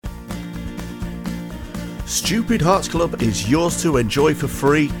Stupid Hearts Club is yours to enjoy for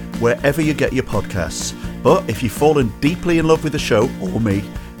free wherever you get your podcasts. But if you've fallen deeply in love with the show, or me,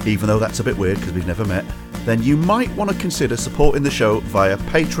 even though that's a bit weird because we've never met, then you might want to consider supporting the show via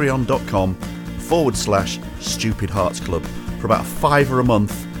patreon.com/Stupid Hearts Club. For about $5 a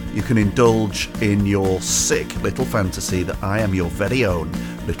month, you can indulge in your sick little fantasy that I am your very own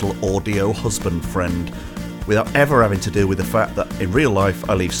little audio husband friend, without ever having to deal with the fact that in real life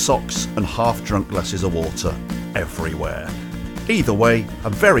I leave socks and half-drunk glasses of water everywhere. Either way,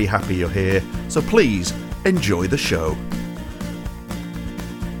 I'm very happy you're here, so please enjoy the show.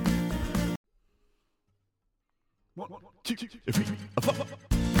 One, two, three, four.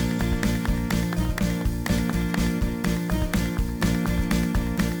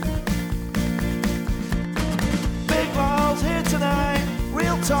 Big balls here tonight,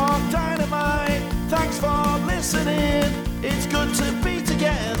 real talk dynamite. Thanks for listening, it's good to be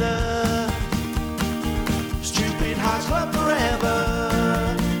together. Stupid Hearts Club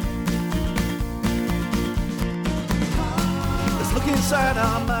forever. Let's look inside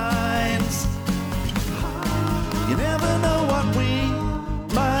our minds. You never know what we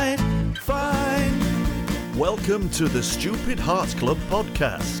might find. Welcome to the Stupid Hearts Club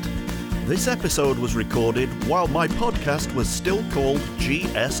podcast. This episode was recorded while my podcast was still called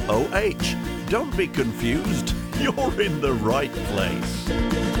GSOH. Don't be confused, you're in the right place.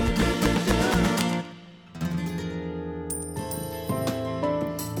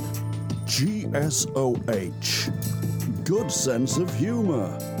 GSOH, Good Sense of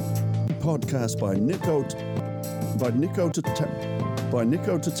Humour. Podcast by Nico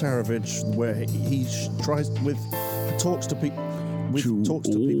Tatarovich, where he talks to people with a good sense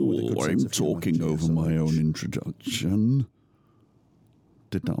of humour. I'm talking over my own introduction.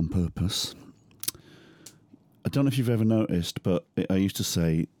 Did that on purpose. I don't know if you've ever noticed, but I used to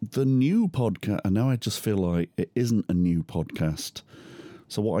say the new podcast, and now I just feel like it isn't a new podcast.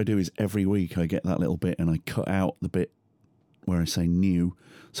 So what I do is every week I get that little bit and I cut out the bit where I say new,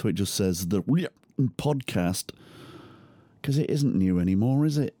 so it just says the podcast, because it isn't new anymore,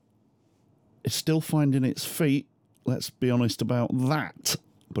 is it? It's still finding its feet, let's be honest about that,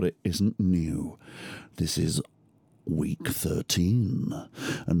 but it isn't new. This is week 13,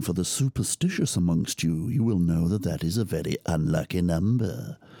 and for the superstitious amongst you, you will know that that is a very unlucky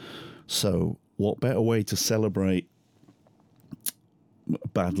number. So what better way to celebrate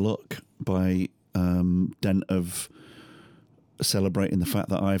bad luck by dint of celebrating the fact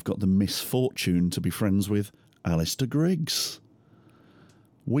that I've got the misfortune to be friends with Alistair Griggs.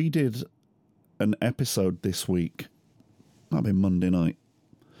 We did an episode this week, might have been Monday night,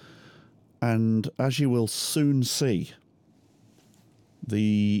 and as you will soon see,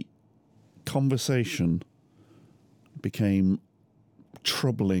 the conversation became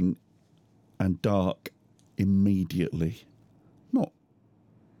troubling and dark immediately. Not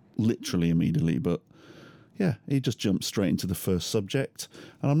literally immediately, but yeah, he just jumped straight into the first subject.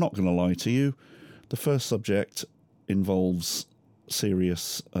 And I'm not going to lie to you, the first subject involves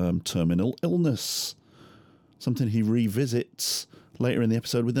serious terminal illness, something he revisits later in the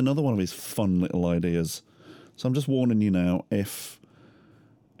episode with another one of his fun little ideas. So I'm just warning you now, if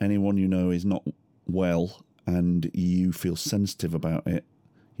anyone you know is not well and you feel sensitive about it,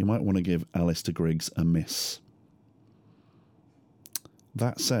 you might want to give Alistair Griggs a miss.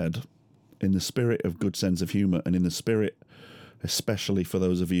 That said, in the spirit of good sense of humour, and in the spirit, especially for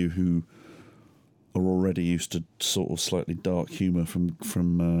those of you who are already used to sort of slightly dark humour from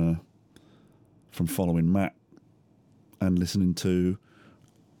following Matt and listening to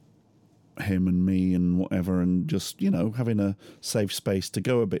him and me and whatever, and just, you know, having a safe space to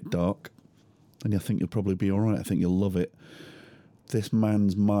go a bit dark, and I think you'll probably be all right. I think you'll love it. This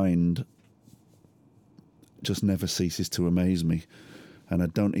man's mind just never ceases to amaze me, and I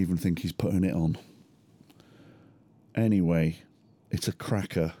don't even think he's putting it on. Anyway, it's a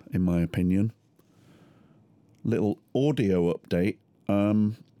cracker, in my opinion. Little audio update.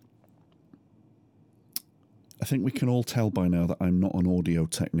 I think we can all tell by now that I'm not an audio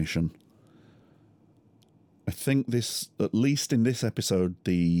technician. I think this, at least in this episode,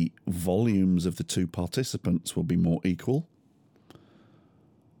 the volumes of the two participants will be more equal.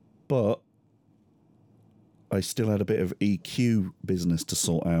 But I still had a bit of EQ business to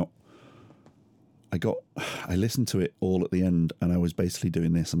sort out. I listened to it all at the end, and I was basically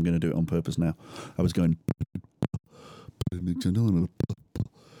doing this. I'm going to do it on purpose now. I was going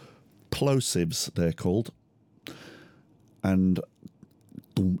plosives, they're called. And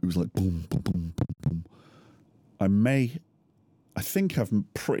it was like boom, boom, boom, boom, boom. I think I've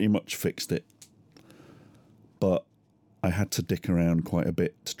pretty much fixed it, but I had to dick around quite a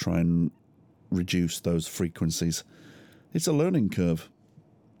bit to try and reduce those frequencies. It's a learning curve.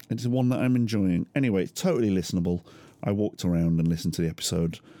 It's one that I'm enjoying. Anyway, it's totally listenable. I walked around and listened to the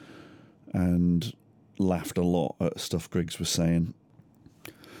episode and laughed a lot at stuff Griggs was saying.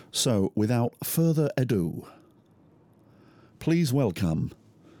 So, without further ado, please welcome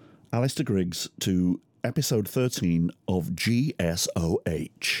Alistair Griggs to episode 13 of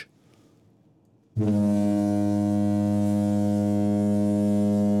GSOH.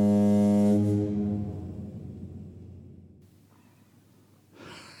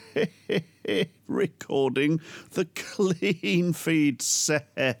 Recording the clean feed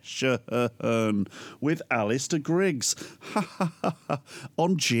session with Alistair Griggs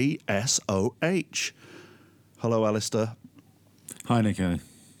on GSOH. Hello, Alistair. Hi, Nico.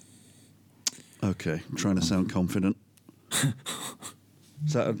 Okay, I'm trying to sound confident.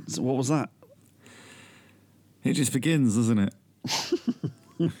 What was that? It just begins, doesn't it?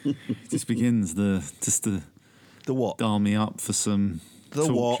 It just begins the what? Dial me up for some The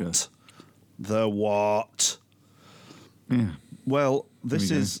torture. what? The what? Yeah. Well, this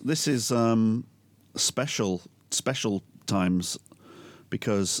is special times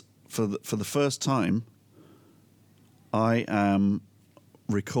because for the first time I am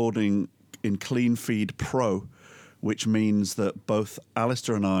recording in Clean Feed Pro, which means that both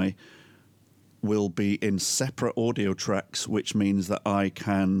Alistair and I will be in separate audio tracks, which means that I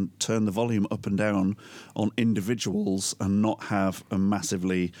can turn the volume up and down on individuals and not have a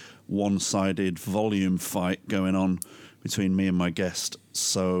massively one-sided volume fight going on between me and my guest.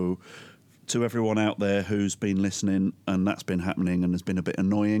 So to everyone out there who's been listening and that's been happening and has been a bit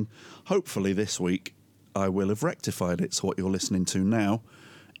annoying, hopefully this week I will have rectified it. So what you're listening to now,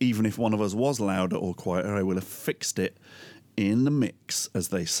 even if one of us was louder or quieter, I will have fixed it in the mix, as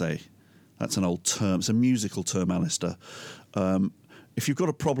they say. That's an old term. It's a musical term, Alistair. If you've got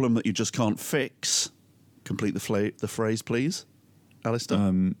a problem that you just can't fix, complete the phrase, please,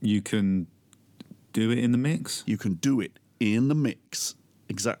 Alistair. You can do it in the mix? You can do it in the mix.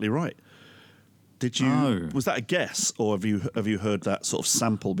 Exactly right. Did you? Oh. Was that a guess, or have you heard that sort of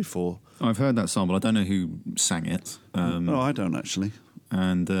sample before? I've heard that sample. I don't know who sang it. No, I don't actually.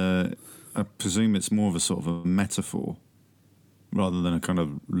 And I presume it's more of a sort of a metaphor rather than a kind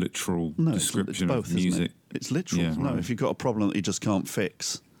of literal description it's both, of music. Isn't it? It's literal. Yeah, No, right. if you've got a problem that you just can't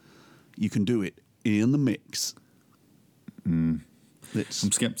fix, you can do it in the mix. I'm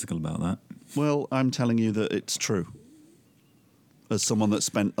sceptical about that. Well, I'm telling you that it's true. As someone that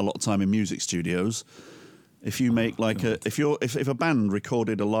spent a lot of time in music studios, if you make if a band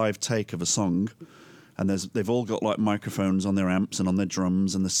recorded a live take of a song, and they've all got like microphones on their amps and on their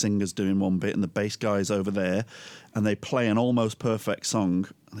drums, and the singer's doing one bit and the bass guy's over there, and they play an almost perfect song,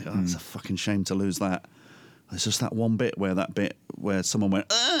 I think, it's a fucking shame to lose that. There's just that one bit where someone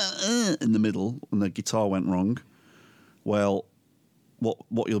went in the middle and the guitar went wrong. Well,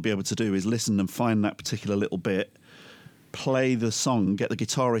 what you'll be able to do is listen and find that particular little bit, play the song, get the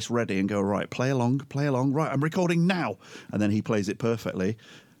guitarist ready and go, right, play along, right, I'm recording now. And then he plays it perfectly,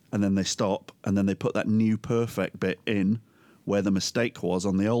 and then they stop, and then they put that new perfect bit in where the mistake was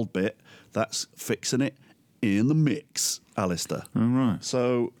on the old bit. That's fixing it in the mix, Alistair. All right.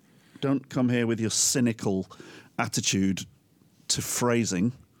 So don't come here with your cynical attitude to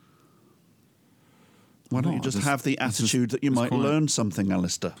phrasing. Why don't you just have the attitude that you might learn something,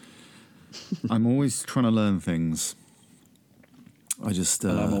 Alistair? I'm always trying to learn things. I just...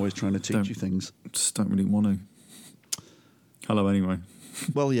 and I'm always trying to teach you things. Just don't really want to. Hello, anyway.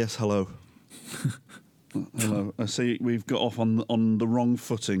 Well, yes, hello. Hello. I see we've got off on the wrong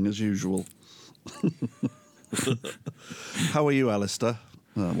footing, as usual. How are you, Alistair?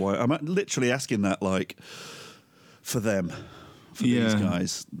 Why? I'm literally asking that, like, for them. For these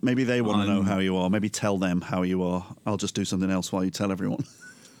guys. Maybe they want to know how you are. Maybe tell them how you are. I'll just do something else while you tell everyone.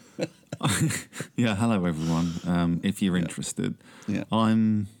 Yeah, hello everyone. If you're interested,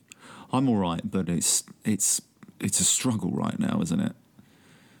 I'm all right, but it's a struggle right now, isn't it?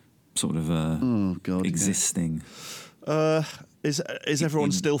 Sort of existing. Yeah. Is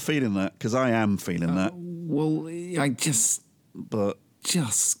everyone still feeling that? Because I am feeling that. Well,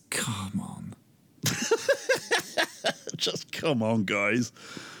 just come on. Just come on, guys.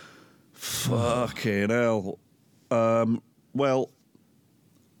 Fucking hell. Well,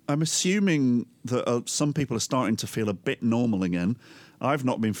 I'm assuming that some people are starting to feel a bit normal again. I've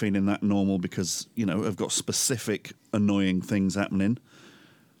not been feeling that normal because, I've got specific annoying things happening.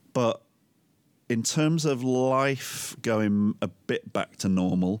 But in terms of life going a bit back to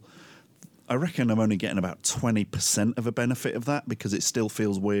normal, I reckon I'm only getting about 20% of a benefit of that because it still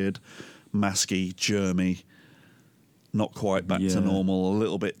feels weird, masky, germy. not quite back to normal, a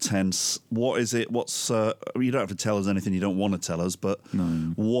little bit tense. What is it? What's you don't have to tell us anything you don't want to tell us, but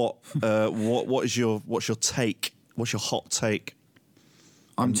what's your take? What's your hot take?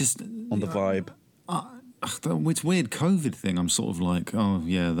 I'm just on the vibe. It's weird COVID thing. I'm sort of like, oh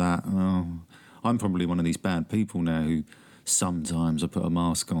yeah, that. Oh. I'm probably one of these bad people now who sometimes I put a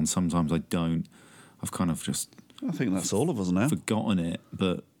mask on, sometimes I don't. I've kind of just. I think that's all of us now. Forgotten it,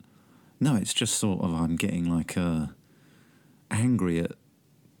 but no, it's just sort of I'm getting like angry at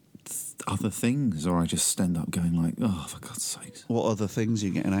other things, or I just end up going like, oh, for God's sakes. What other things are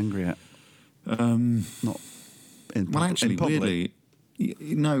you getting angry at? Not in well, actually, in public. weirdly,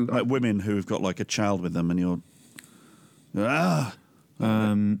 no, like women who've got like a child with them, and you're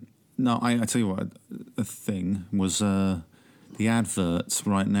No, I tell you what, a thing was the adverts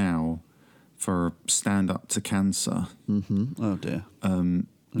right now for Stand Up to Cancer. Mm-hmm. Oh dear.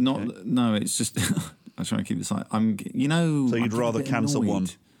 No, it's just I'm trying to keep this like So you'd rather cancer won?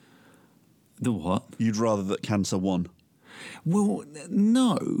 The what? You'd rather that cancer won? Well,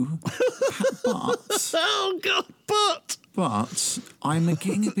 no, but oh God, but I'm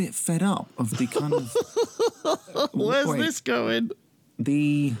getting a bit fed up of the kind of where's this going?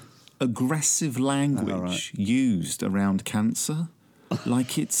 The aggressive language used around cancer,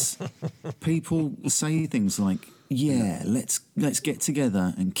 like it's people say things like, "Yeah, let's get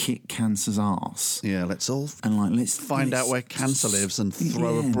together and kick cancer's ass." Yeah, let's let's find out where cancer lives and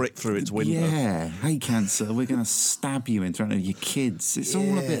throw a brick through its window. Yeah, hey cancer, we're going to stab you in front of your kids. It's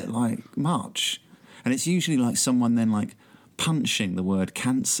all a bit like much, and it's usually like someone then like punching the word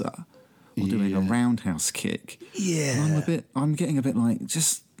cancer or doing a roundhouse kick. Yeah, and I'm getting a bit like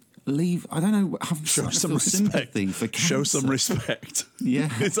just. Leave. I don't know. Show some respect. For Show some respect. Yeah,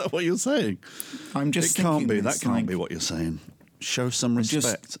 is that what you're saying? I'm just. It can't be. That can't be what you're saying. Show some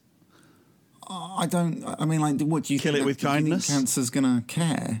respect. I don't. I mean, like, what do you kill it with kindness? Do you think cancer's gonna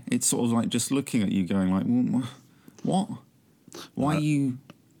care? It's sort of like just looking at you, going like, well, "What? Why are you?"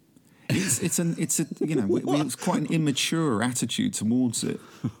 It's quite an immature attitude towards it.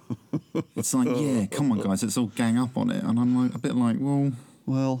 It's like, yeah, come on, guys, let's all gang up on it, and I'm like a bit like, well.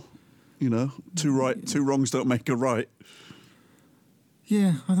 Two wrongs don't make a right.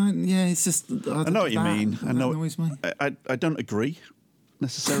 Yeah, I don't. Yeah, it's just. I know what you mean. I know. Annoys me. I don't agree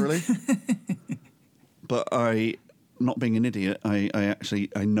necessarily, but not being an idiot, I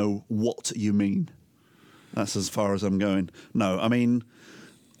know what you mean. That's as far as I'm going. No, I mean,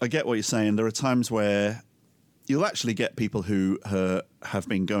 I get what you're saying. There are times where you'll actually get people who have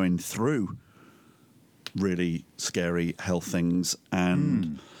been going through really scary health things,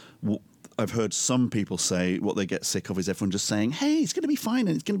 and I've heard some people say what they get sick of is everyone just saying, hey, it's going to be fine and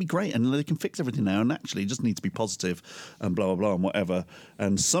it's going to be great and they can fix everything now, and actually you just need to be positive and blah, blah, blah and whatever.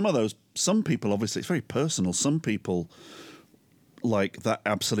 And some people, obviously, it's very personal. Some people, like, that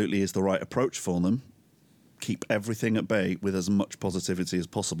absolutely is the right approach for them. Keep everything at bay with as much positivity as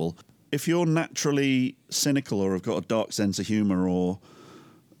possible. If you're naturally cynical or have got a dark sense of humour or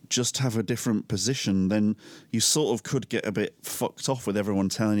just have a different position, then you sort of could get a bit fucked off with everyone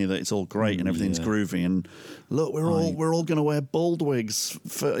telling you that it's all great and everything's groovy and look, we're all going to wear bald wigs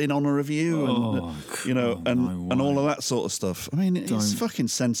in honour of you, and all of that sort of stuff. I mean, it's a fucking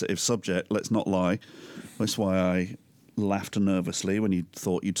sensitive subject. Let's not lie. That's why I laughed nervously when you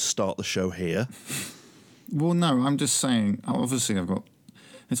thought you'd start the show here. Well, no, I'm just saying. Obviously,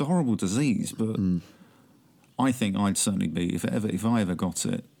 it's a horrible disease, but I think I'd certainly be if I ever got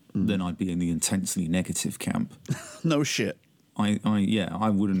it. Then I'd be in the intensely negative camp. No shit. I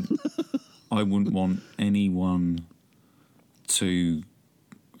wouldn't want anyone to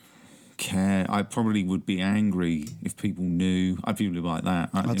care. I probably would be angry if people knew. I'd be like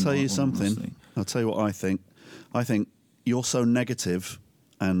that. I'll tell you something. Honestly. I'll tell you what I think. I think you're so negative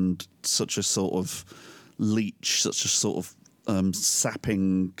and such a sort of leech, such a sort of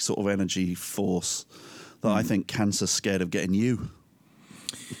sapping sort of energy force that I think cancer's scared of getting you.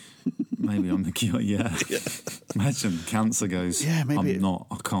 Maybe I'm the cure. Yeah. Imagine cancer goes. Yeah, maybe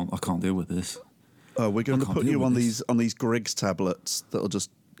I can't deal with this. Oh, we're going to put you on these Griggs tablets that'll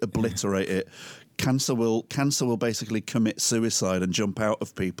just obliterate it. Cancer will basically commit suicide and jump out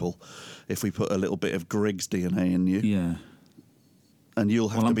of people if we put a little bit of Griggs DNA in you. Yeah. And you'll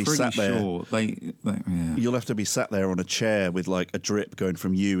have to be sat there. Sure You'll have to be sat there on a chair with like a drip going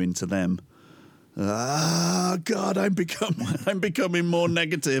from you into them. Ah, God, I'm becoming more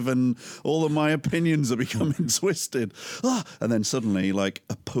negative, and all of my opinions are becoming twisted. And then suddenly, like,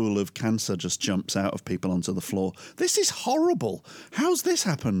 a pool of cancer just jumps out of people onto the floor. This is horrible. How's this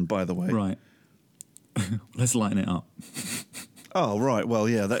happened, by the way? Right. Let's lighten it up. Oh, right. Well,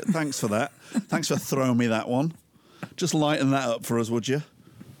 yeah, thanks for that. Thanks for throwing me that one. Just lighten that up for us, would you?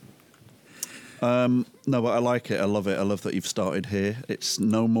 No, but I like it. I love it. I love that you've started here. It's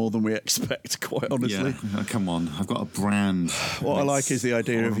no more than we expect, quite honestly. Yeah, come on. I've got a brand. What I like is the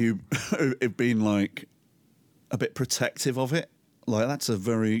idea of you it being like a bit protective of it. Like, that's a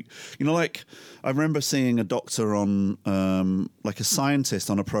very, like, I remember seeing a doctor on, like a scientist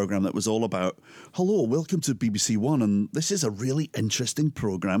on a program that was all about, hello, welcome to BBC One, and this is a really interesting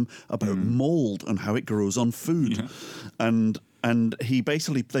program about mold and how it grows on food. Yeah. And he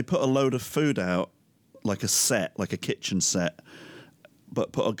basically, they put a load of food out, like a kitchen set,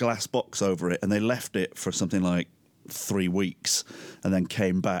 but put a glass box over it, and they left it for something like 3 weeks, and then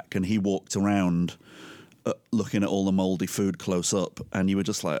came back, and he walked around looking at all the mouldy food close up, and you were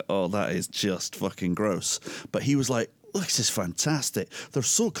just like, oh, that is just fucking gross. But he was like, look, this is fantastic. They're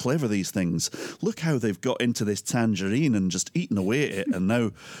so clever, these things. Look how they've got into this tangerine and just eaten away at it, and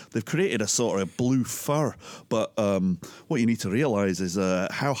now they've created a sort of blue fur. But what you need to realise is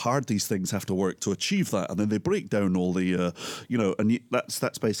how hard these things have to work to achieve that, and then they break down all the, and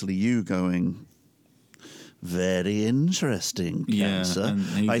that's basically you going, very interesting, cancer.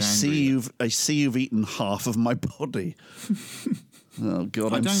 Yeah, I see you've eaten half of my body. Oh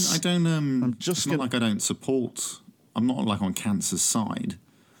God! I'm just not like I don't support. I'm not like on cancer's side,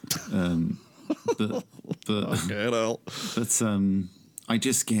 but I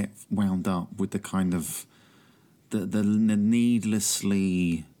just get wound up with the kind of the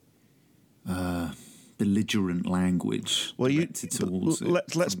needlessly belligerent language. Well,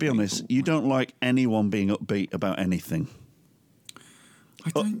 let's be honest. You don't like anyone being upbeat about anything.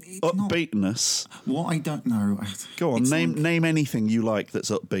 I don't. Upbeatness. What I don't know. Go on. Name anything you like that's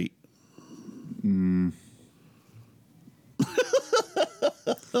upbeat.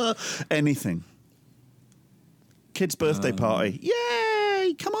 Anything. Kid's birthday party.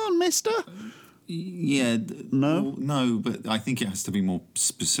 Yay! Come on, mister. Yeah. No, but I think it has to be more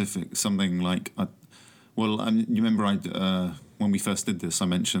specific. Something like. You remember when we first did this, I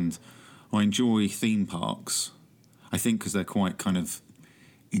mentioned I enjoy theme parks. I think because they're quite kind of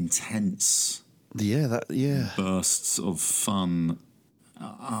intense. Bursts of fun.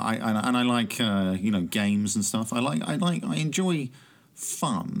 I like games and stuff. I enjoy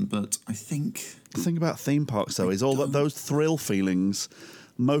fun, but I think the thing about theme parks though is all that those thrill feelings.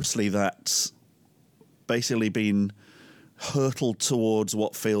 Mostly that's basically been hurtled towards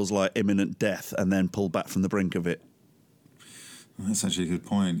what feels like imminent death and then pulled back from the brink of it. That's actually a good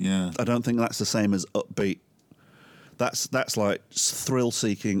point, yeah. I don't think that's the same as upbeat. That's like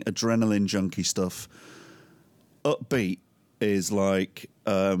thrill-seeking, adrenaline junkie stuff. Upbeat is like,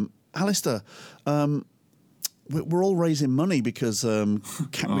 Alistair, we're all raising money because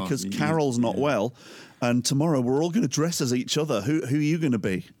Carol's not well, and tomorrow we're all going to dress as each other. Who are you going to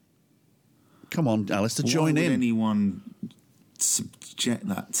be? Come on, Alistair, join in. Why would anyone subject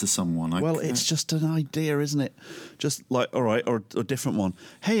that to someone? It's just an idea, isn't it? Just like, all right, or a different one.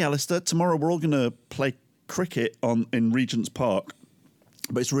 Hey, Alistair, tomorrow we're all going to play cricket in Regent's Park,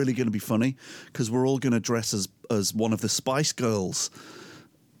 but it's really going to be funny because we're all going to dress as one of the Spice Girls.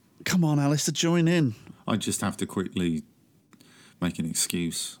 Come on, Alistair, join in. I just have to quickly make an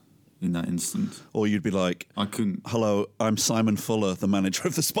excuse. In that instant. Or you'd be like, I couldn't. Hello, I'm Simon Fuller, the manager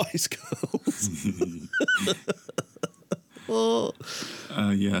of the Spice Girls.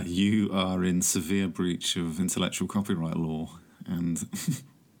 Yeah, you are in severe breach of intellectual copyright law. And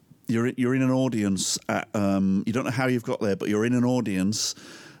you're in an audience at, you don't know how you've got there, but you're in an audience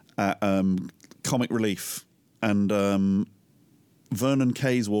at Comic Relief. And Vernon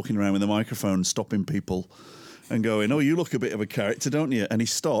Kay's walking around with a microphone stopping people and going, oh, you look a bit of a character, don't you? And he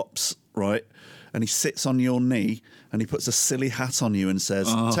stops, right? And he sits on your knee and he puts a silly hat on you and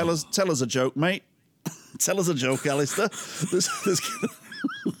says, tell us a joke, mate. Tell us a joke, Alistair.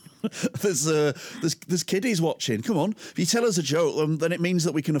 There's kiddies watching. Come on. If you tell us a joke, then it means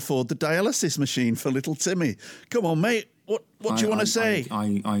that we can afford the dialysis machine for little Timmy. Come on, mate. What do you want to say?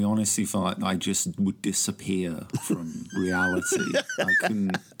 I honestly thought I just would disappear from reality. I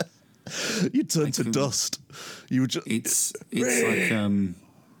couldn't... You'd turn to dust. You would just... It's like...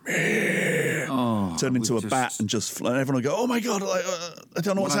 turn into a bat and just... And everyone would go, oh my God, I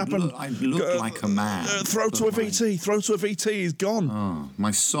don't know what's happened. I look like a man. Throw to a VT, he's gone.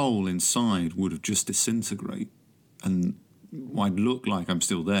 My soul inside would have just disintegrate. And I'd look like I'm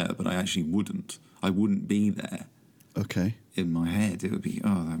still there, but I actually wouldn't. I wouldn't be there. Okay. In my head. It would be...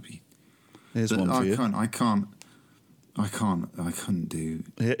 that'd be... Here's one for you. I couldn't do...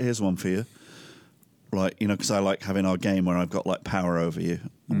 Here's one for you. Like, because I like having our game where I've got, like, power over you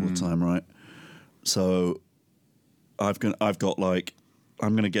all the time, right? So I've got, like...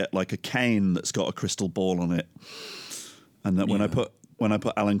 I'm going to get, like, a cane that's got a crystal ball on it. And that when I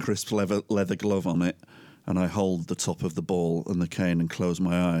put Alan Crisp's leather glove on it, and I hold the top of the ball and the cane and close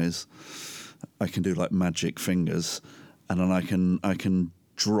my eyes, I can do like magic fingers, and then I can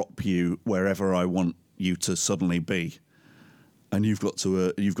drop you wherever I want you to suddenly be, and you've got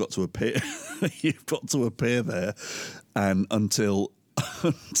to appear, you've got to appear there, and until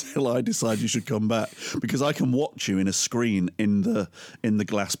I decide you should come back, because I can watch you in a screen in the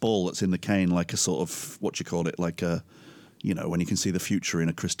glass ball that's in the cane, like a sort of like a, when you can see the future in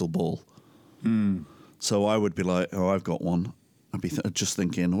a crystal ball. Mm. So I would be like, oh, I've got one. I'd be just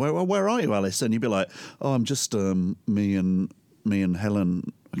thinking, where are you, Alice? And you'd be like, oh, I'm just me and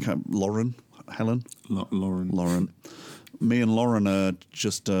Helen, Lauren. Me and Lauren are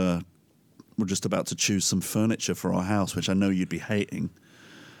just we're just about to choose some furniture for our house, which I know you'd be hating.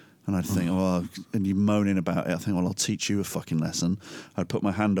 And I'd think, and you moaning about it. I think, well, I'll teach you a fucking lesson. I'd put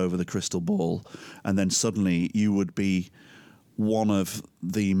my hand over the crystal ball, and then suddenly you would be one of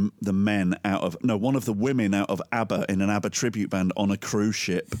the women out of ABBA in an ABBA tribute band on a cruise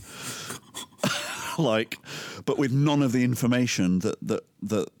ship, but with none of the information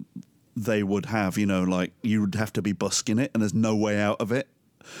that they would have. You would have to be busking it, and there's no way out of it.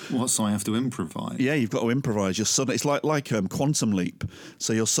 What? So I have to improvise? Yeah, you've got to improvise. You're suddenly, it's like Quantum Leap.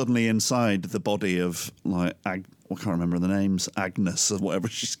 So you're suddenly inside the body of I can't remember the names, Agnes or whatever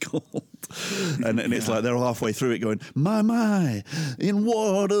she's called. And it's like they're halfway through it going, my, in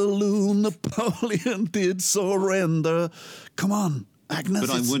Waterloo, Napoleon did surrender. Come on, Agnes,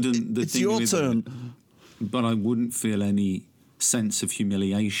 but I wouldn't. It's your turn. But I wouldn't feel any sense of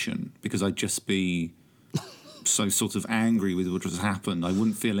humiliation because I'd just be so sort of angry with what has happened. I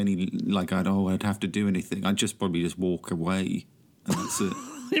wouldn't feel any like I'd have to do anything. I'd just probably just walk away, and that's it.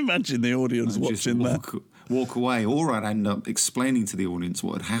 Imagine the audience watching that. Walk away, or I'd end up explaining to the audience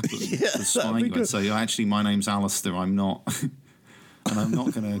what had happened. I'd say, actually, my name's Alistair. I'm not, and I'm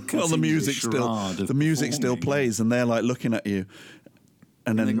not going to. Well, the music still plays, and they're like looking at you,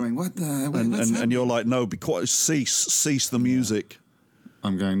 and then they're going, "What the?" And you're like, "No, be quiet. Cease the music."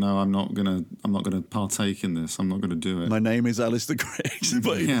 I'm going, no, I'm not gonna partake in this. I'm not gonna do it. My name is Alistair Griggs.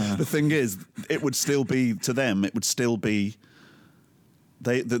 But the thing is, it would still be to them. It would still be.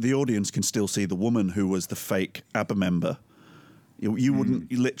 The audience can still see the woman who was the fake ABBA member. You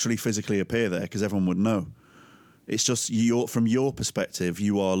wouldn't literally physically appear there because everyone would know. It's just from your perspective,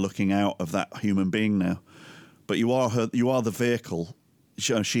 you are looking out of that human being now, but you are the vehicle.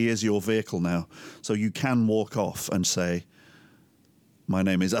 She is your vehicle now, so you can walk off and say, "My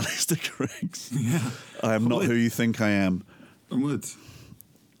name is Alistair Griggs. Yeah, I am not who you think I am." I would.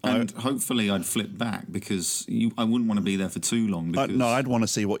 And hopefully I'd flip back because I wouldn't want to be there for too long. No, I'd want to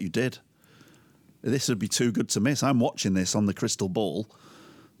see what you did. This would be too good to miss. I'm watching this on the crystal ball.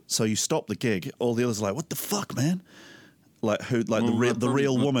 So you stop the gig. All the others are like, "What the fuck, man?" The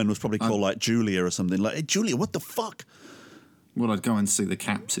real woman was probably called like Julia or something. Like, "Hey, Julia, what the fuck?" Well, I'd go and see the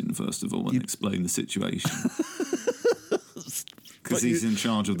captain first of all and explain the situation. Because he's in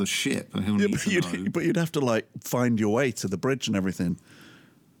charge of the ship. And he'll need to know. But you'd have to find your way to the bridge and everything.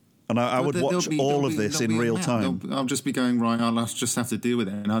 And I would watch all of this in real time. I'll just be going, right, I'll just have to deal with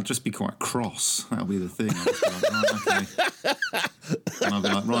it. And I'll just be quite cross. That'll be the thing. I'll just be like, right, okay. And I'll be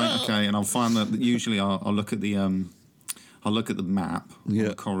like, right, okay. And I'll find that usually I'll look at the map, on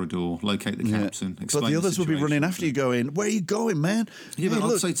the corridor, locate the captain, explain. But the others will be running after you going, "Where are you going, man?" Yeah, but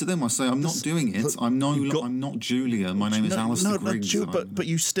I'd say to them, I'm not doing it. I'm not Julia. My name is Alistair Griggs. But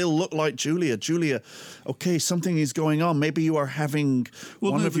you still look like Julia. Julia, okay, something is going on. Maybe you are having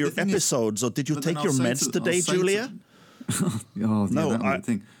one of your episodes, or did you take your meds today, Julia?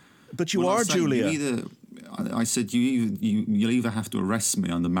 But you are Julia. I said you'll either have to arrest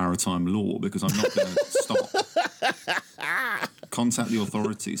me under maritime law because I'm not going to stop. Contact the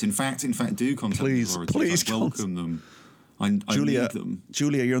authorities. In fact, do contact the authorities. Please I welcome them. I need them.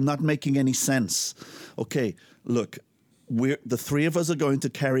 Julia, you're not making any sense. Okay, look, the three of us are going to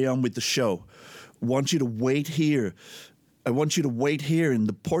carry on with the show. I want you to wait here. I want you to wait here in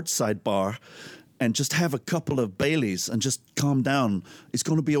the portside bar and just have a couple of Baileys and just calm down. It's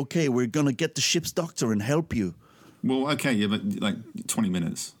going to be okay. We're going to get the ship's doctor and help you. Well, okay, yeah, but 20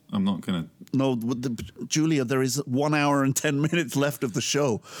 minutes. I'm not going to... No, Julia, there is 1 hour and 10 minutes left of the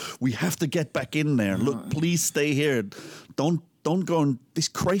show. We have to get back in there. Look, please stay here. Don't go on this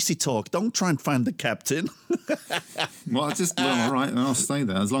crazy talk. Don't try and find the captain. Well, all right, I'll stay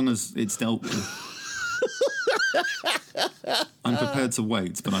there as long as it's dealt with. I'm prepared to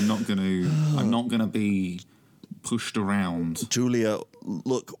wait, but I'm not going to be pushed around. Julia,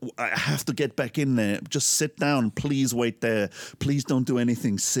 look, I have to get back in there. Just sit down. Please wait there. Please don't do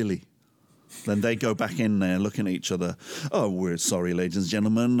anything silly. Then they go back in there looking at each other. Oh, we're sorry, ladies and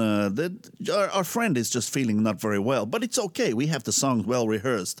gentlemen. Our friend is just feeling not very well, but it's okay. We have the songs well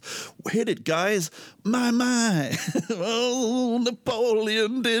rehearsed. Hit it, guys. My. Oh,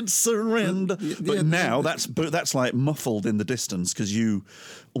 Napoleon did surrender. But now that's like muffled in the distance because you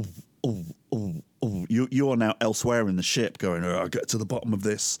are now elsewhere in the ship going, I'll get to the bottom of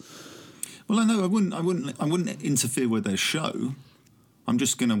this. Well, I know I wouldn't interfere with their show. I'm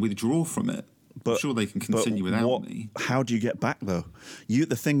just going to withdraw from it. But, I'm sure they can continue without me. How do you get back though?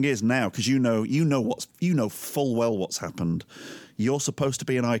 The thing is now, because you know full well what's happened. You're supposed to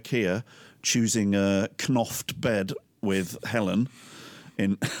be in IKEA choosing a knoffed bed with Helen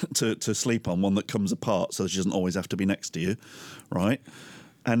in to sleep on, one that comes apart so she doesn't always have to be next to you, right?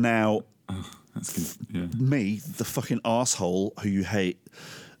 And now me, the fucking arsehole who you hate,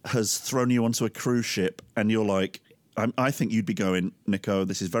 has thrown you onto a cruise ship, and you're like, I think you'd be going, Nico,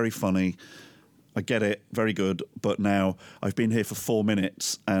 this is very funny. I get it, very good. But now I've been here for 4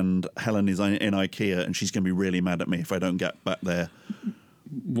 minutes and Helen is in IKEA and she's going to be really mad at me if I don't get back there.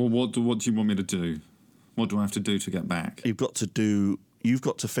 Well, what do you want me to do? What do I have to do to get back? You've got to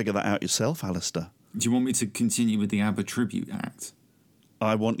figure that out yourself, Alistair. Do you want me to continue with the ABBA tribute act?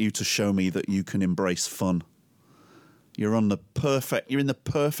 I want you to show me that you can embrace fun. You're in the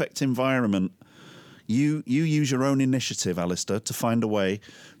perfect environment. You use your own initiative, Alistair, to find a way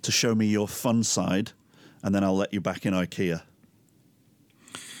to show me your fun side, and then I'll let you back in IKEA.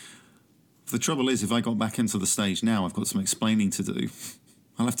 The trouble is, if I got back into the stage now, I've got some explaining to do.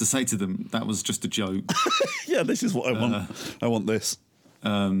 I'll have to say to them, that was just a joke. Yeah, this is what I want. I want this.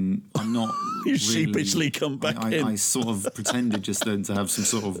 I'm not. You really, sheepishly come back in. I sort of pretended just then to have some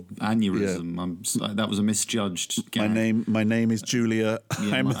sort of aneurysm. Yeah. That was a misjudged gag. My name is Julia.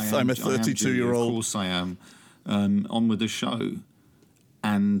 Yeah, I'm a 32-year-old. Of course I am. On with the show,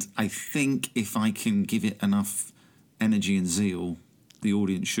 and I think if I can give it enough energy and zeal, the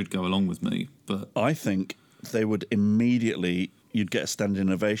audience should go along with me. But I think they would immediately. You'd get a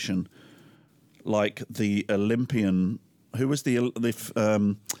standing ovation, like the Olympian. Who was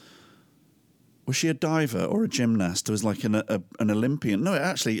was she a diver or a gymnast? It was like an Olympian. No,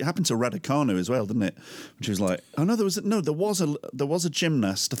 it happened to Raducanu as well, didn't it? She was like, oh no, there was a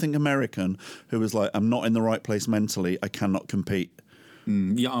gymnast, I think American, who was like, I'm not in the right place mentally. I cannot compete.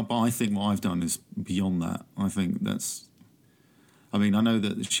 Yeah, but I think what I've done is beyond that. I think that's. I mean, I know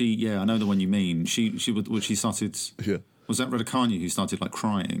that she. Yeah, I know the one you mean. She started. Yeah. Was that Raducanu who started like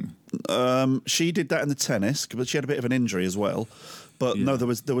crying? She did that in the tennis, but she had a bit of an injury as well. But no,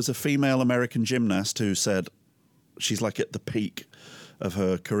 there was a female American gymnast who said she's like at the peak of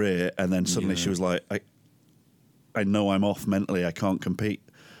her career, and then suddenly she was like, I know I'm off mentally. I can't compete.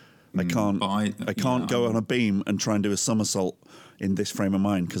 I can't go on a beam and try and do a somersault in this frame of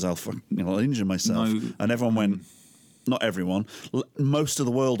mind because I'll injure myself. No, and everyone went. Not everyone. Most of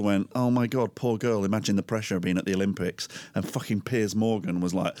the world went, oh my God, poor girl, imagine the pressure of being at the Olympics. And fucking Piers Morgan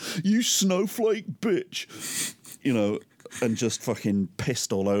was like, you snowflake bitch. And just fucking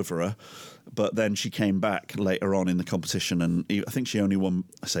pissed all over her. But then she came back later on in the competition and I think she only won,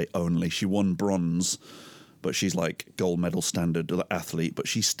 she won bronze. But she's like gold medal standard athlete. But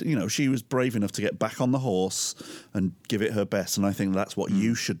she was brave enough to get back on the horse and give it her best. And I think that's what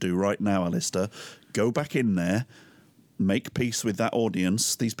you should do right now, Alistair. Go back in there. Make peace with that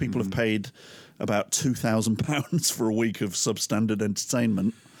audience. These people have paid about £2,000 for a week of substandard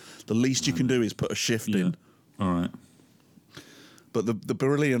entertainment. The least you can do is put a shift in. All right. But the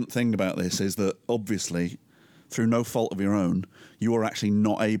brilliant thing about this is that obviously, through no fault of your own, you are actually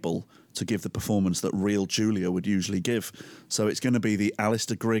not able to give the performance that real Julia would usually give. So it's going to be the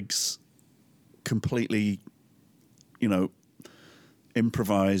Alistair Griggs completely,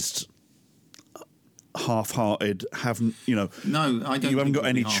 improvised, half-hearted, No, I don't. You haven't got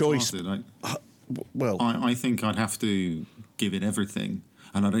any choice. I think I'd have to give it everything,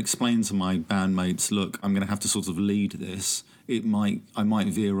 and I'd explain to my bandmates, look, I'm going to have to sort of lead this. I might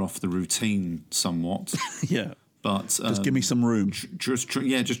veer off the routine somewhat. Yeah, but just give me some room. Just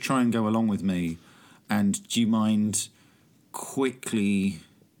try and go along with me. And do you mind quickly?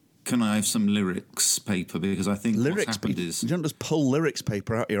 Can I have some lyrics paper? Because I think what's happened is you don't just pull lyrics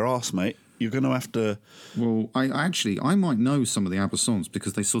paper out your arse, mate. You're going to have to. Well, I might know some of the ABBA songs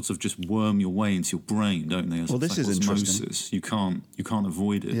because they sort of just worm your way into your brain, don't they? Well, this is interesting. You can't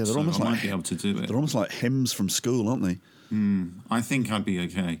avoid it. Yeah, they're almost I might be able to do it. They're almost like hymns from school, aren't they? I think I'd be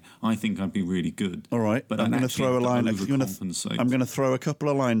okay. I think I'd be really good. All right, but I'm going to throw a line. I'm going to throw a couple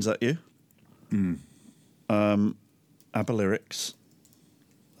of lines at you. ABBA lyrics.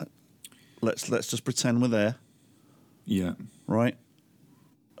 Let's just pretend we're there. Yeah. Right.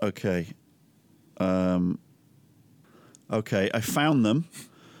 Okay. Okay, I found them.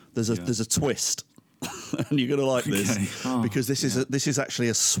 There's a twist, and you're gonna like this because this is actually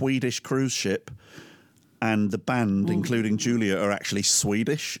a Swedish cruise ship, and the band, including Julia, are actually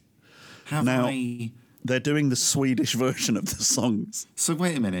Swedish. They're doing the Swedish version of the songs. So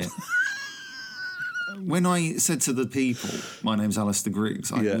wait a minute. When I said to the people, my name's Alistair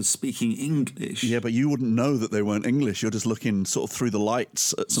Griggs, I was speaking English. Yeah, but you wouldn't know that they weren't English. You're just looking sort of through the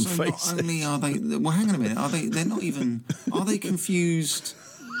lights at some faces. Not only are they... Well, hang on a minute. They're not even... Are they confused?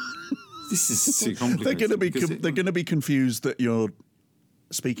 This is too complicated. They're going to be confused that you're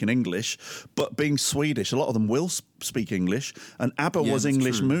speaking English, but being Swedish, a lot of them will speak English, and ABBA was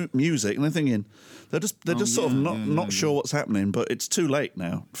English music, and they're thinking... They're just sort of not sure what's happening, but it's too late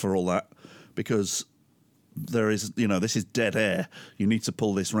now for all that, because... There is, this is dead air. You need to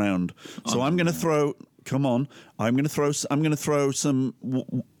pull this round. So I'm going to throw. Come on, I'm going to throw some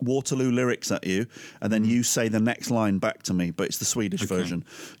Waterloo lyrics at you, and then you say the next line back to me. But it's the Swedish version.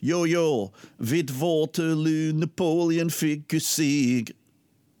 Jo, vid Waterloo Napoleon fick sig.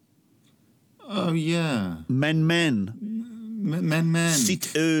 Oh yeah. Men.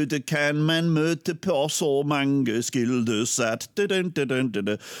 Sitt öde kan man möta på så många skulder så att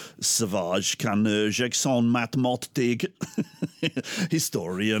Savage kan jag sån matematik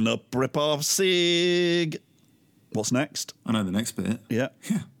historien upprepar sig. What's next? I know the next bit. Yeah.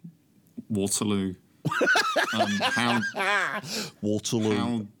 Waterloo.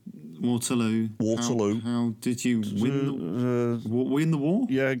 Waterloo. How did you win the war?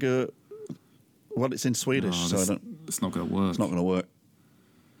 Yeah, well, it's in Swedish, so I don't... It's not going to work. It's not going to work.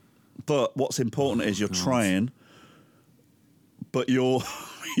 But what's important is you're trying, but you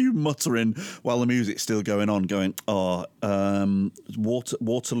muttering while the music's still going on, going,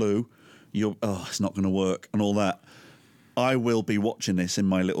 Waterloo, it's not going to work, and all that. I will be watching this in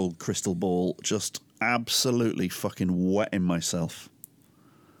my little crystal ball, just absolutely fucking wetting myself.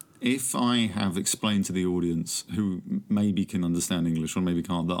 If I have explained to the audience, who maybe can understand English or maybe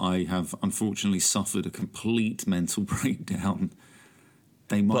can't, that I have unfortunately suffered a complete mental breakdown,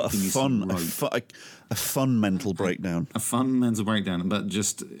 they might give me some rope. A fun mental breakdown. A fun mental breakdown,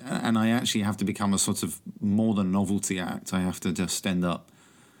 and I actually have to become a sort of more than novelty act. I have to just end up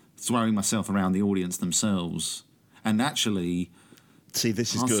throwing myself around the audience themselves, and actually, see,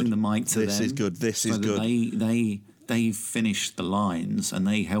 this is passing good. The mic to this them. Is good. This is good. They finish the lines and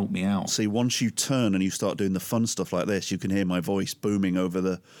they help me out. See, once you turn and you start doing the fun stuff like this, you can hear my voice booming over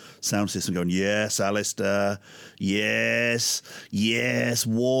the sound system going, yes, Alistair, yes,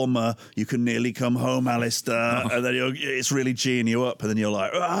 warmer, you can nearly come home, Alistair. And then it's really geeing you up, and then you're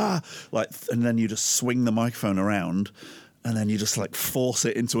like, and then you just swing the microphone around, and then you just like force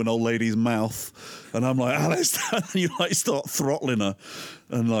it into an old lady's mouth, and I'm like, Alistair, and you like start throttling her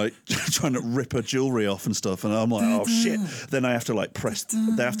and like trying to rip her jewellery off and stuff, and I'm like, oh shit. Then I have to like press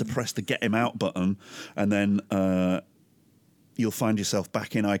the get him out button, and then you'll find yourself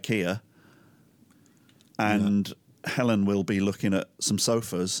back in IKEA, and Helen will be looking at some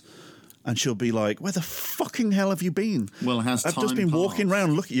sofas, and she'll be like, where the fucking hell have you been? Well, I've just been walking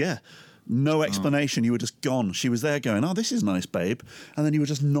around looking, no explanation. You were just gone. She was there going, oh, this is nice, babe. And then you were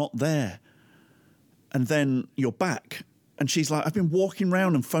just not there. And then you're back. And she's like, I've been walking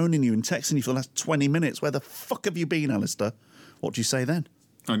around and phoning you and texting you for the last 20 minutes. Where the fuck have you been, Alistair? What do you say then?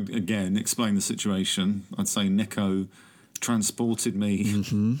 I'd, again, explain the situation. I'd say Nico transported me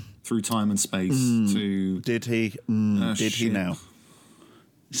through time and space to... Did he? Did he now?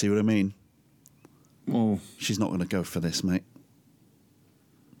 See what I mean? Well... She's not going to go for this, mate.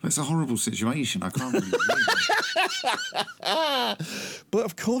 It's a horrible situation. I can't really win. But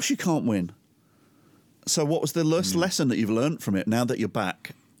of course you can't win. So what was the lesson that you've learned from it now that you're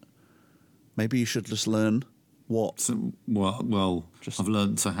back? Maybe you should just learn what? So, I've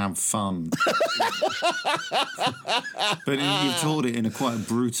learned to have fun. But you've taught it in a quite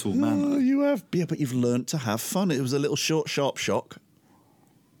brutal manner. You have. Yeah, but you've learned to have fun. It was a little short, sharp shock.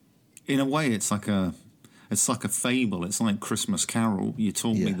 In a way, it's like a fable. It's like Christmas Carol. You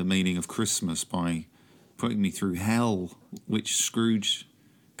taught me the meaning of Christmas by putting me through hell, which Scrooge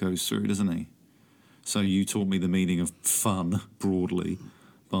goes through, doesn't he? So you taught me the meaning of fun broadly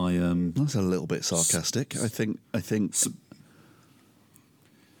by... That's a little bit sarcastic. I think.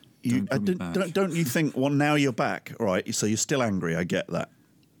 Don't you think? Well, now you're back, right? So you're still angry. I get that.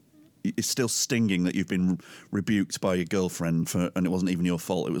 It's still stinging that you've been rebuked by your girlfriend and it wasn't even your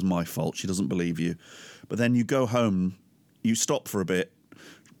fault. It was my fault. She doesn't believe you. But then you go home, you stop for a bit,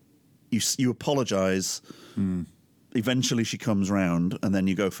 you apologise. Eventually she comes round, and then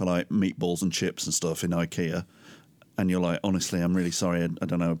you go for like meatballs and chips and stuff in IKEA, and you're like, honestly, I'm really sorry, I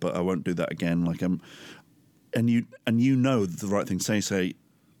don't know, but I won't do that again. Like, and you know the right thing to say,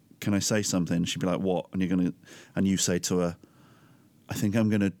 can I say something? She'd be like, what? And you say to her, I think I'm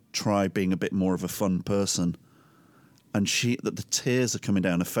going to try being a bit more of a fun person. And the tears are coming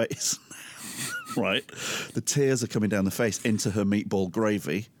down her face, right? The tears are coming down the face into her meatball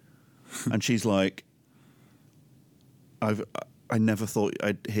gravy. And she's like, I never thought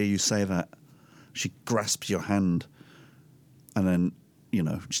I'd hear you say that. She grasps your hand and then,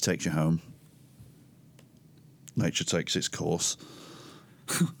 she takes you home. Nature takes its course.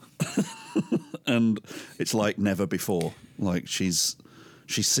 And it's like never before. Like she's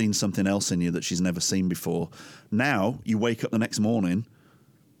seen something else in you that she's never seen before. Now you wake up the next morning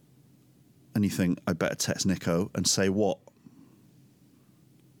and you think, I better text Nico and say what?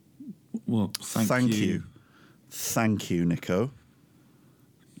 Well, thank you. Thank you, Nico.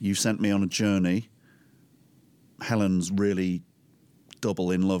 You sent me on a journey. Helen's really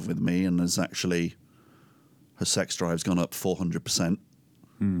double in love with me and has actually, her sex drive's gone up 400%.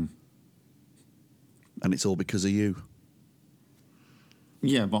 And it's all because of you.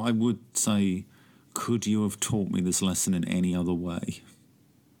 Yeah, but I would say, could you have taught me this lesson in any other way?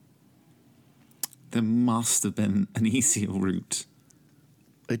 There must have been an easier route.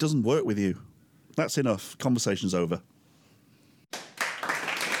 It doesn't work with you. That's enough. Conversation's over.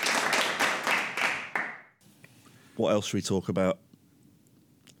 What else should we talk about?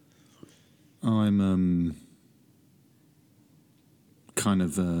 I'm kind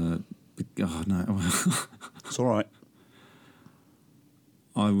of oh no. It's all right.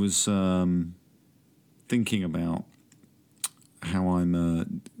 I was thinking about how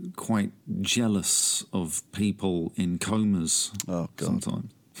I'm quite jealous of people in comas. Oh God!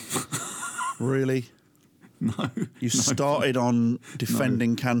 Sometimes. Really? No. You started on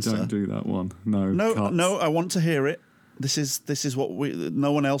defending cancer. Don't do that one. No. Cuts. No. I want to hear it. This is what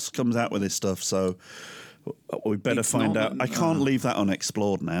no one else comes out with this stuff, so we better find out. I can't leave that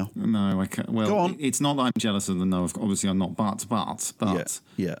unexplored now. No, I can't. Well, go on. It's not that I'm jealous of them. No, obviously I'm not. But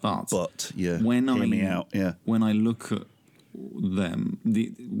when hear me out. Yeah. When I look at them,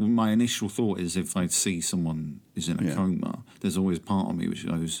 my initial thought is if I see someone who's in a coma, there's always part of me which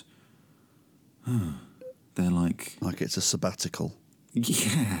goes, they're like it's a sabbatical.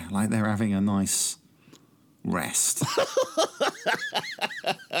 Yeah, like they're having a nice rest.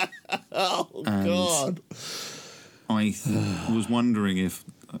 Oh, and God. I was wondering if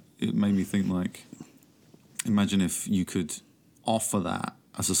it made me think, like, imagine if you could offer that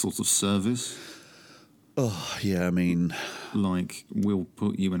as a sort of service. Oh, yeah, I mean... Like, we'll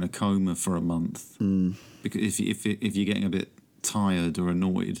put you in a coma for a month. Because if you're getting a bit tired or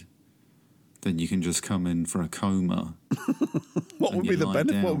annoyed, then you can just come in for a coma. What would be the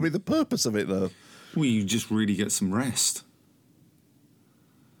benefit? Down. What would be the purpose of it, though? Well, you just really get some rest.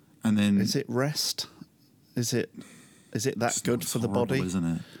 And then... Is it rest? Is it that good for the body? Isn't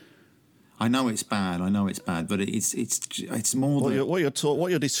it? I know it's bad, but it's more than... What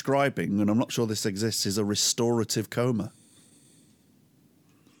you're describing, and I'm not sure this exists, is a restorative coma.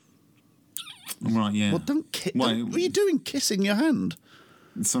 Right, yeah. Well, don't what are you doing kissing your hand?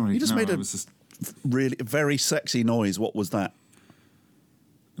 Sorry, you just made a really very sexy noise. What was that?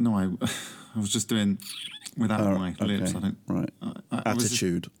 No, I was just doing without my lips. I don't. Right.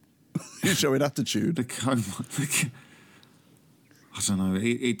 Attitude. You're showing attitude. The coma. I don't know.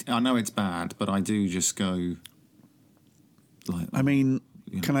 I know it's bad, but I do just go. Like, I mean,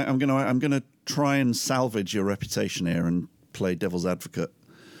 I'm gonna try and salvage your reputation here and play devil's advocate.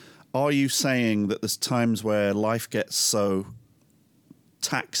 Are you saying that there's times where life gets so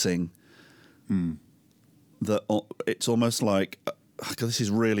taxing that it's almost like, this is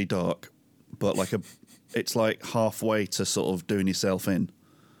really dark, but it's like halfway to sort of doing yourself in.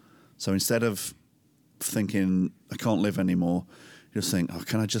 So instead of thinking I can't live anymore, you just think,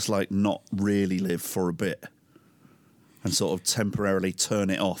 can I just not really live for a bit and sort of temporarily turn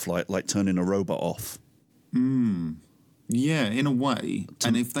it off, like turning a robot off. Yeah, in a way.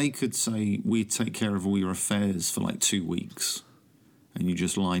 And if they could say, we take care of all your affairs for 2 weeks and you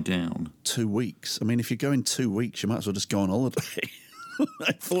just lie down. 2 weeks? I mean, if you're going 2 weeks, you might as well just go on holiday.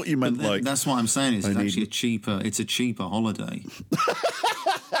 I thought you meant That's what I'm saying. It's actually a cheaper holiday.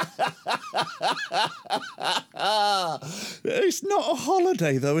 It's not a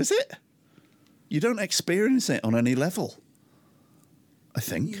holiday, though, is it? You don't experience it on any level, I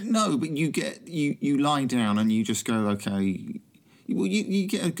think. No, but you lie down and you just go, okay. Well, you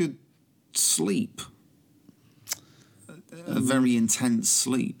get a good sleep, a very intense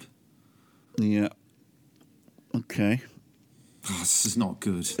sleep. Yeah. Okay. Oh, this is not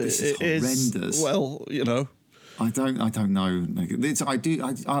good. This is horrendous. Well, I don't know. I did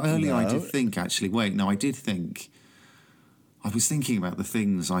think, actually. Wait, no, I did think. I was thinking about the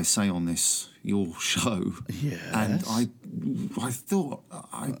things I say on your show. Yes. And I thought,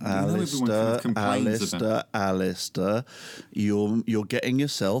 know everyone kind of complains about... Alistair, you're getting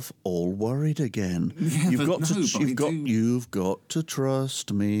yourself all worried again. Yeah, you've got to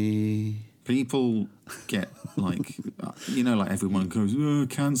trust me. People get like, like everyone goes,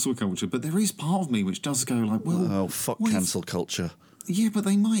 cancel culture. But there is part of me which does go like, well... Oh, fuck cancel culture. Yeah, but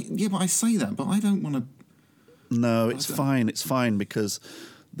they might... Yeah, but I say that, but I don't want to... No, it's fine. It's fine because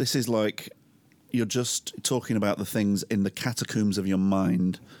this is like you're just talking about the things in the catacombs of your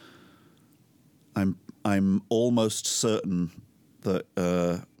mind. I'm almost certain that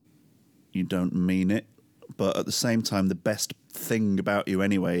you don't mean it, but at the same time, the best thing about you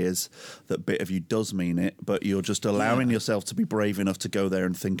anyway is that bit of you does mean it, but you're just allowing yourself to be brave enough to go there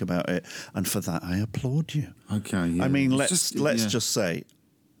and think about it, and for that I applaud you. Okay. Yeah. I mean, let's just say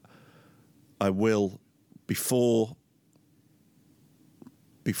I will.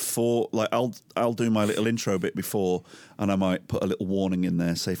 Before, like I'll do my little intro bit before, and I might put a little warning in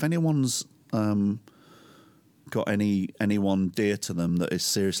there. Say if anyone's got anyone dear to them that is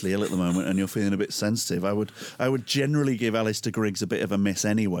seriously ill at the moment, and you're feeling a bit sensitive, I would generally give Alistair Griggs a bit of a miss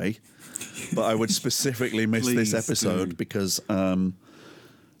anyway, but I would specifically miss this episode because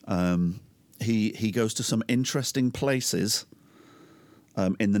he goes to some interesting places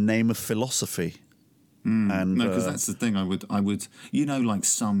in the name of philosophy. And no, because that's the thing. I would, like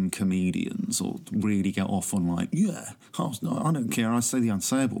some comedians or really get off on like, I don't care. I say the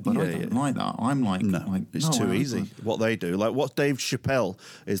unsayable, but I don't like that. I'm like, it's too easy. What they do, like what Dave Chappelle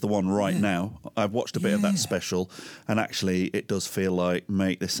is the one right now. I've watched a bit of that special, and actually, it does feel like,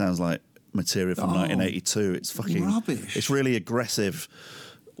 mate, this sounds like material from 1982. It's fucking rubbish. It's really aggressive,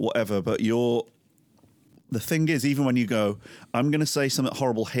 whatever. But the thing is, even when you go, I'm going to say something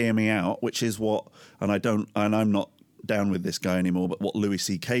horrible, hear me out, which is what, and I'm not down with this guy anymore, but what Louis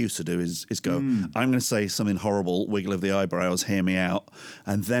C.K. used to do is go, I'm going to say something horrible, wiggle of the eyebrows, hear me out,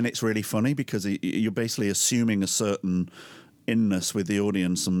 and then it's really funny because you're basically assuming a certain inness with the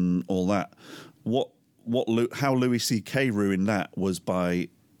audience and all that. How Louis C.K. ruined that was by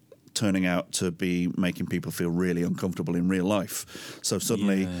turning out to be making people feel really uncomfortable in real life. So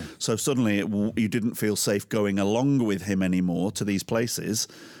suddenly you didn't feel safe going along with him anymore to these places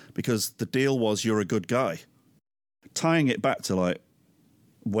because the deal was you're a good guy. Tying it back to like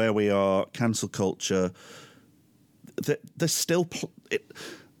where we are, cancel culture, there's still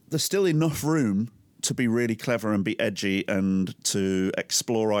enough room to be really clever and be edgy and to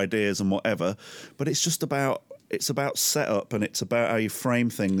explore ideas and whatever, but it's about setup, and it's about how you frame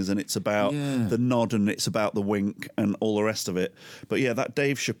things, and it's about the nod, and it's about the wink and all the rest of it. But yeah, that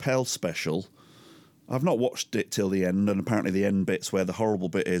Dave Chappelle special, I've not watched it till the end, and apparently the end bit's where the horrible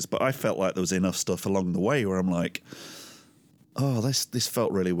bit is, but I felt like there was enough stuff along the way where I'm like, oh, this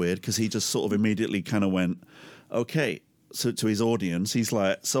felt really weird, because he just sort of immediately kind of went, okay, so to his audience, he's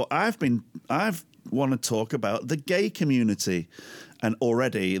like, so I've want to talk about the gay community. And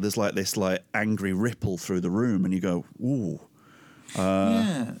already there's like this like angry ripple through the room, and you go, ooh,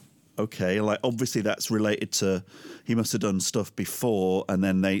 okay. Like obviously that's related to he must have done stuff before, and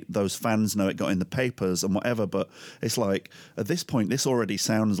then those fans know it got in the papers and whatever. But it's like at this point, this already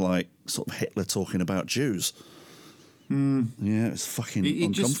sounds like sort of Hitler talking about Jews. Yeah, it's fucking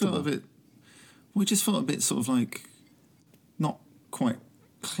uncomfortable. Just felt a bit. Well, it just felt a bit sort of like not quite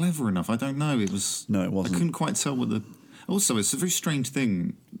clever enough. I don't know. It wasn't. I couldn't quite tell what the. Also, it's a very strange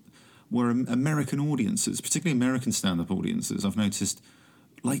thing where American audiences, particularly American stand-up audiences, I've noticed,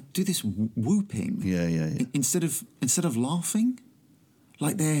 like, do this whooping. Yeah. Instead of laughing,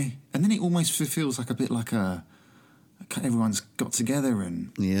 like and then it almost feels like a bit like everyone's got together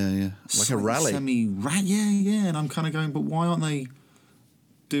and like a rally, and I'm kind of going, but why aren't they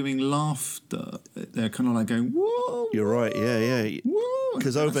doing laughter? They're kind of like going, whoa. You're right, yeah.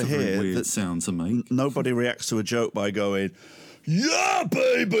 Because over here, weird sound to make. Nobody reacts to a joke by going, "Yeah,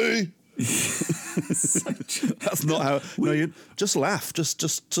 baby." That's not how. No, you just laugh. Just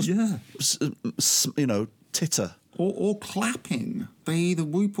titter or clapping. They either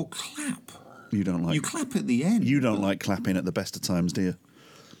whoop or clap. You don't like. You clap at the end. You don't like clapping at the best of times, do you?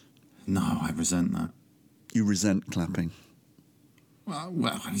 No, I resent that. You resent clapping. Well,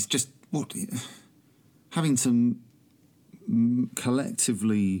 it's just having to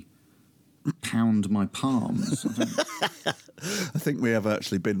collectively pound my palms. I think we have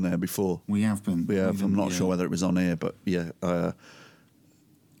actually been there before. We have been. We have. I'm not sure whether it was on air, but yeah. I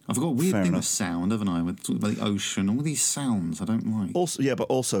I've got a weird thing with sound, haven't I? With the ocean, all these sounds I don't like. Also, yeah, but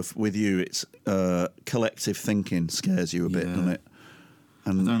also with you, it's collective thinking scares you a bit, doesn't it?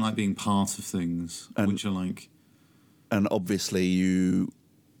 And I don't like being part of things, which are like. And obviously, you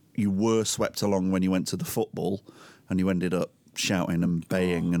were swept along when you went to the football, and you ended up shouting and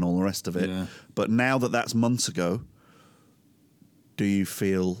baying and all the rest of it. Yeah. But now that that's months ago, do you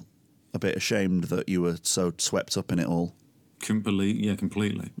feel a bit ashamed that you were so swept up in it all?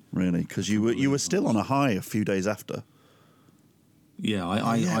 Completely. Really? Because you were still on a high a few days after. Yeah,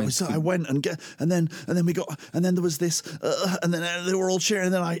 I went and then there was this, and then they were all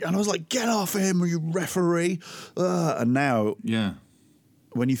cheering, and I was like, "Get off him, you referee!" And now,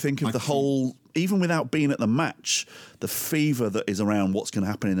 when you think of the whole, even without being at the match, the fever that is around what's going to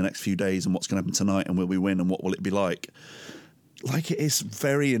happen in the next few days and what's going to happen tonight, and will we win, and what will it be like? Like, it is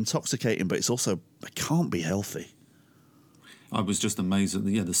very intoxicating, but it's also, it can't be healthy. I was just amazed at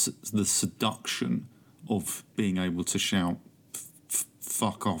the seduction of being able to shout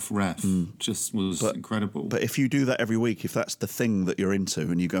 "fuck off, ref" just was incredible. But if you do that every week, if that's the thing that you're into,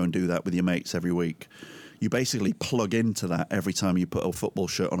 and you go and do that with your mates every week, you basically plug into that every time you put a football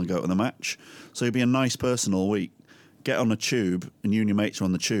shirt on and go to the match. So you'll be a nice person all week, get on the tube, and you and your mates are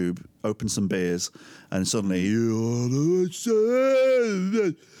on the tube, open some beers, and suddenly you're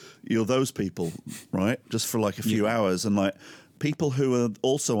those people, right? Just for like a few hours, and like people who are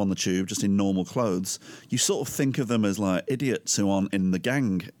also on the tube, just in normal clothes, you sort of think of them as like idiots who aren't in the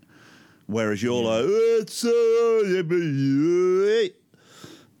gang, whereas you're like,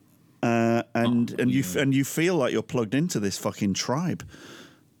 and you feel like you're plugged into this fucking tribe,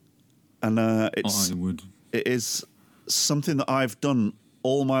 and it is something that I've done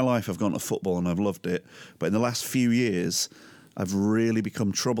all my life. I've gone to football and I've loved it, but in the last few years, I've really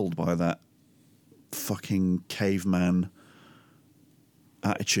become troubled by that fucking caveman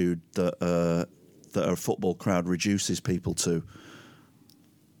attitude that a football crowd reduces people to.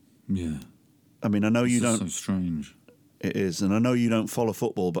 Yeah. I mean, I know you don't... so strange. It is, and I know you don't follow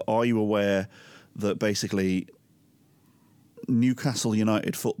football, but are you aware that basically Newcastle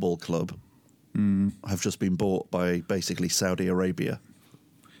United Football Club have just been bought by basically Saudi Arabia?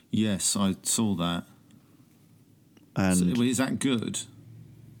 Yes, I saw that. And is that good?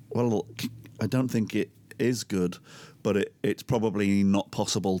 Well, I don't think it is good, but it's probably not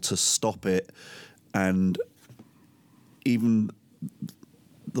possible to stop it, and even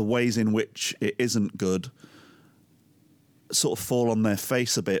the ways in which it isn't good sort of fall on their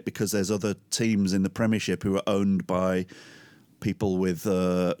face a bit, because there's other teams in the Premiership who are owned by people with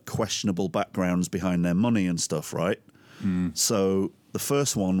questionable backgrounds behind their money and stuff, right? So the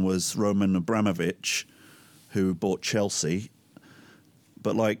first one was Roman Abramovich, who bought Chelsea,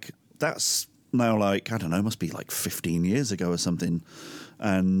 but like that's now like, I don't know, must be like 15 years ago or something,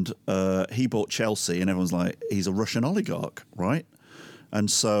 and he bought Chelsea, and everyone's like, he's a Russian oligarch, right? And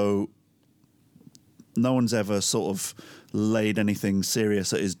so no one's ever sort of laid anything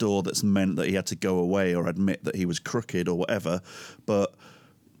serious at his door that's meant that he had to go away or admit that he was crooked or whatever. But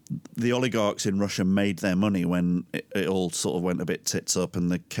the oligarchs in Russia made their money when it all sort of went a bit tits up, and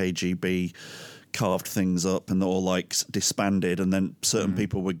the KGB carved things up, and they're all like disbanded, and then certain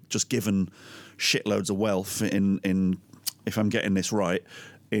people were just given shitloads of wealth in if I'm getting this right,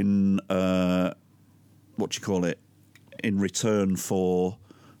 in in return for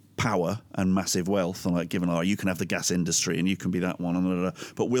power and massive wealth, and like given, you can have the gas industry and you can be that one, and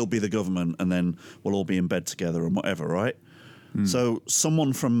but we'll be the government, and then we'll all be in bed together and whatever, right? So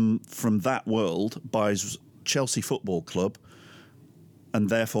someone from that world buys Chelsea Football Club, and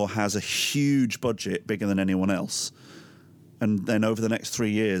therefore has a huge budget, bigger than anyone else, and then over the next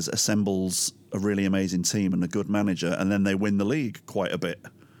 3 years assembles a really amazing team and a good manager, and then they win the league quite a bit,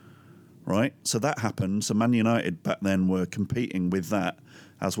 right? So that happened. So Man United back then were competing with that,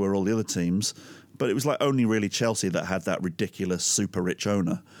 as were all the other teams, but it was like only really Chelsea that had that ridiculous super rich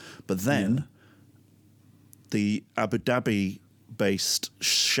owner. But then the Abu Dhabi-based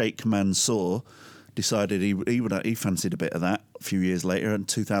Sheikh Mansour decided he fancied a bit of that a few years later, in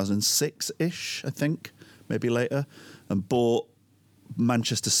 2006-ish, I think, maybe later, and bought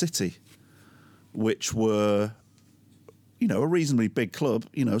Manchester City, which were, a reasonably big club.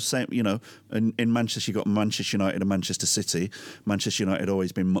 In Manchester you got Manchester United and Manchester City. Manchester United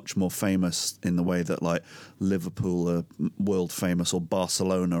always been much more famous in the way that like Liverpool are world famous, or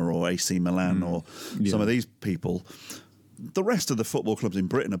Barcelona or AC Milan or some of these people. The rest of the football clubs in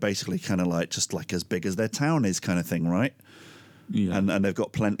Britain are basically kind of like just like as big as their town is, kind of thing, right? Yeah. And they've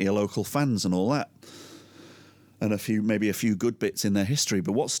got plenty of local fans and all that, and maybe a few good bits in their history.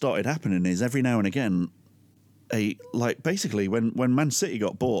 But what started happening is every now and again, basically when Man City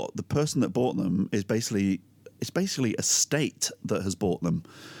got bought, the person that bought them is basically a state that has bought them,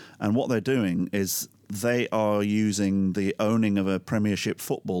 and what they're doing is they are using the owning of a Premiership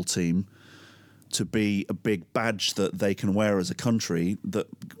football team to be a big badge that they can wear as a country that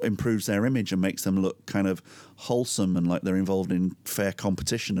improves their image and makes them look kind of wholesome and like they're involved in fair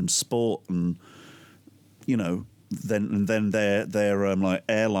competition and sport, and then their like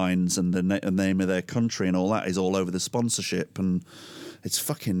airlines and the name of their country and all that is all over the sponsorship, and it's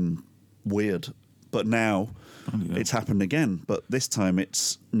fucking weird. But now it's happened again, but this time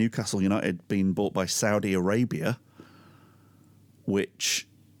it's Newcastle United being bought by Saudi Arabia, which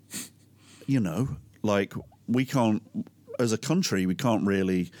like we can't, as a country, we can't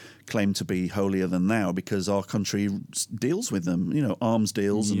really claim to be holier than thou because our country deals with them, arms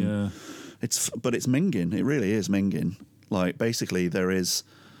deals. And it's minging. It really is minging. Like, basically, there is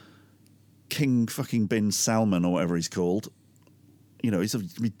King fucking bin Salman or whatever he's called. He's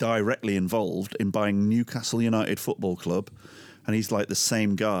directly involved in buying Newcastle United Football Club, and he's like the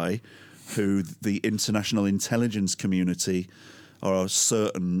same guy who the international intelligence community are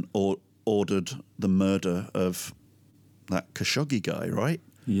certain or ordered the murder of that Khashoggi guy, right?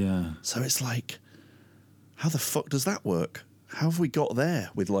 Yeah. So it's like, how the fuck does that work? How have we got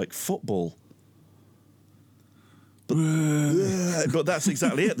there with, like, football? But that's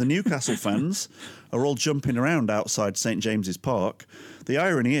exactly it. The Newcastle fans are all jumping around outside St James's Park. The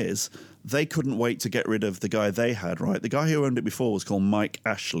irony is they couldn't wait to get rid of the guy they had, right? The guy who owned it before was called Mike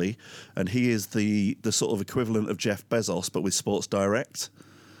Ashley, and he is the sort of equivalent of Jeff Bezos, but with Sports Direct.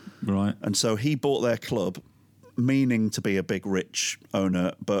 Right. And so he bought their club, meaning to be a big rich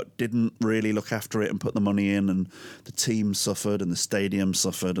owner, but didn't really look after it and put the money in, and the team suffered and the stadium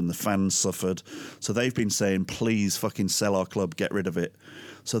suffered and the fans suffered. So they've been saying, please fucking sell our club, get rid of it.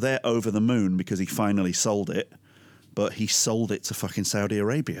 So they're over the moon because he finally sold it, but he sold it to fucking Saudi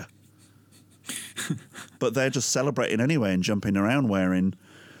Arabia. But they're just celebrating anyway and jumping around wearing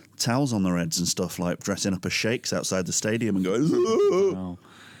towels on their heads and stuff, like dressing up as sheikhs outside the stadium and going,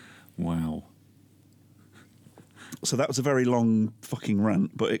 Wow. So that was a very long fucking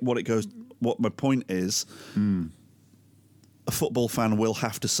rant, but what my point is, a football fan will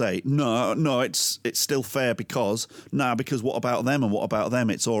have to say, no, it's still fair because what about them and what about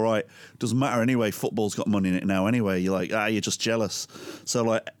them? It's all right. Doesn't matter anyway. Football's got money in it now anyway. You're like, you're just jealous. So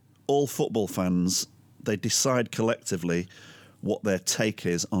like all football fans, they decide collectively what their take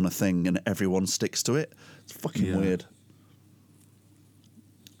is on a thing and everyone sticks to it. It's fucking weird.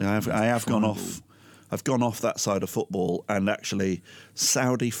 I have gone off. I've gone off that side of football, and actually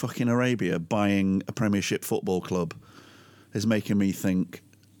Saudi fucking Arabia buying a Premiership football club is making me think,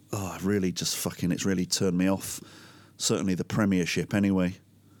 it's really turned me off. Certainly the Premiership anyway.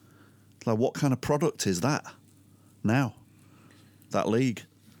 Like, what kind of product is that now? That league?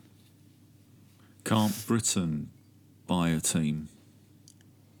 Can't Britain buy a team?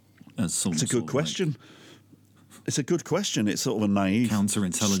 It's a good question. It's a good question. It's sort of a naive,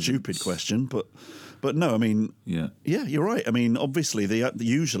 counterintelligence, stupid question, but no, I mean, yeah, you're right. I mean, obviously,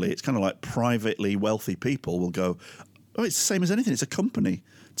 usually it's kind of like privately wealthy people will go, it's the same as anything. It's a company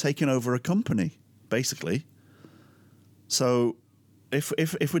taking over a company, basically. So, if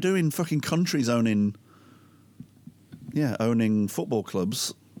we're doing fucking countries owning football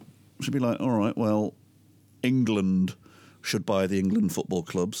clubs, we should be like, all right, well, England should buy the England football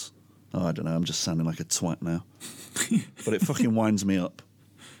clubs. Oh, I don't know. I'm just sounding like a twat now, but it fucking winds me up.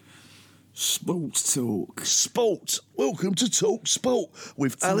 Sports Talk. Sport. Welcome to Talk Sport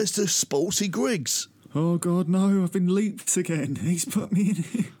with Alistair Sporty Griggs. Oh, God, no. I've been leaped again. He's put me in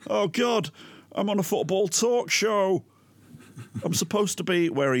here. Oh, God. I'm on a football talk show. I'm supposed to be...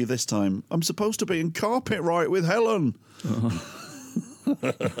 Where are you this time? I'm supposed to be in Carpet Right with Helen.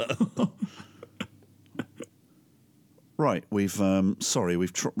 Right. We're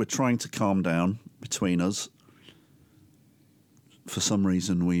trying to calm down between us. For some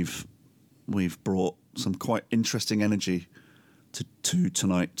reason, we've brought some quite interesting energy to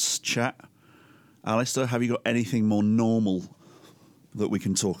tonight's chat. Alistair, have you got anything more normal that we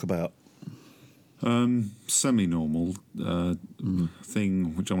can talk about? Semi-normal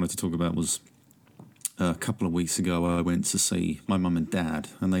thing which I wanted to talk about was a couple of weeks ago I went to see my mum and dad,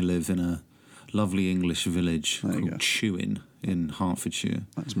 and they live in a lovely English village called Chewin in Hertfordshire.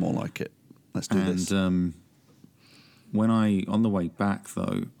 That's more like it. Let's do this. And on the way back,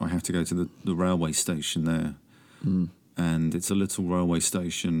 though, I have to go to the railway station there. And it's a little railway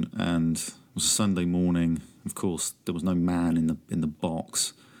station, and it was a Sunday morning. Of course, there was no man in the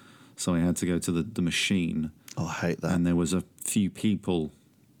box, so I had to go to the machine. Oh, I hate that. And there was a few people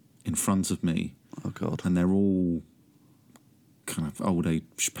in front of me Oh, God. And they're all kind of old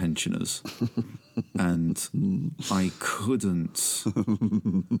age pensioners. And I couldn't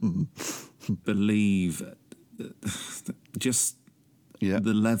believe just the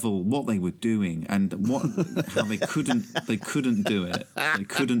level, what they were doing, and how they couldn't do it. They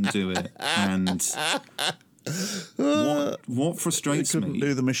couldn't do it. And what frustrates me... They couldn't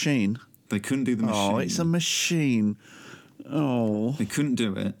do the machine. They couldn't do the machine. Oh, it's a machine. Oh. They couldn't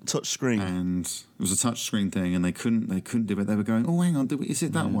do it. Touch screen. And it was a touch screen thing, and they couldn't do it. They were going, oh, hang on, is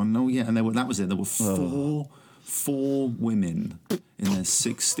it that one? Oh, yeah. And that was it. There were four women in their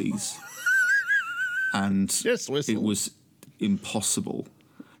 60s. And it was impossible.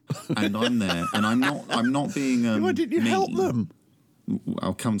 And I'm there, and I'm not being why didn't you mean. help them?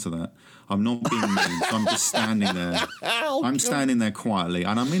 I'll come to that. I'm not being mean. So I'm just standing there. I'm standing there quietly,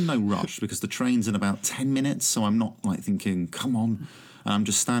 and I'm in no rush because the train's in about 10 minutes, so I'm not like thinking, come on. And I'm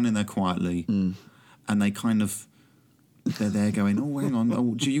just standing there quietly, and they kind of, they're there going, oh, hang on,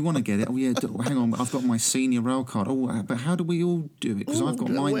 oh, do you want to get it? Oh, yeah, hang on, I've got my senior rail card. Oh, but how do we all do it? Because I've got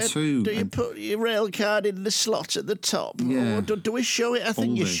mine too. Do you put your rail card in the slot at the top? Yeah. Or do we show it? I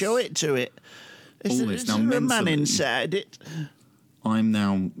think you show it to it. Is there a man inside it? I'm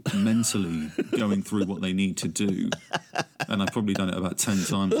now mentally going through what they need to do, and I've probably done it about 10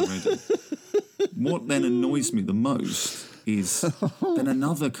 times already. What then annoys me the most is then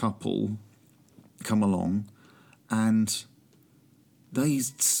another couple come along, and they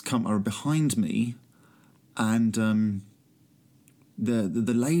are behind me, and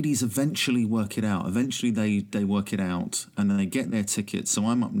the ladies eventually work it out. Eventually they work it out, and then they get their tickets, so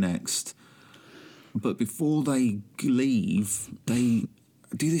I'm up next. But before they leave, they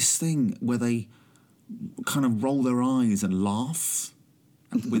do this thing where they kind of roll their eyes and laugh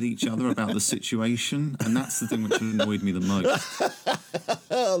with each other about the situation, and that's the thing which annoyed me the most.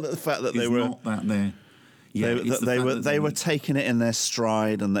 The fact that they were taking it in their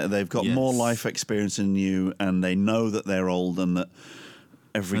stride, and they've got more life experience than you, and they know that they're old, and that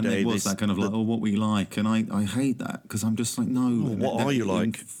every day there was that kind of like, oh, what we like, and I hate that because I'm just like, no. What are you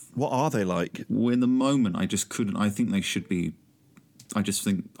like? What are they like? Well, in the moment, I just couldn't. I think they should be. I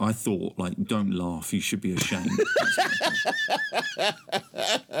thought, like, don't laugh. You should be ashamed.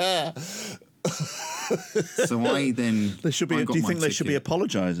 So I then. They should be. Do you think they should be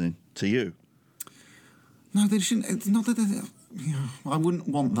apologising to you? No, they shouldn't. It's not that. I wouldn't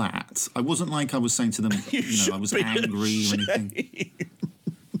want that. I wasn't like I was saying to them. I was angry or anything.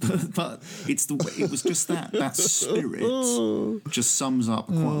 But it was just that spirit just sums up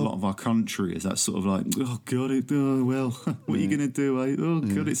quite a lot of our country. Is that sort of like, oh God, what are you going to do? Oh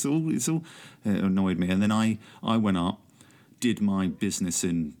God, it's all. It annoyed me, and then I went up, did my business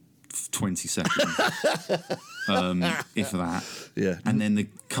in 20 seconds, if that. Yeah. And then the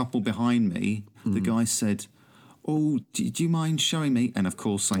couple behind me, the guy said, "Oh, do you mind showing me?" And of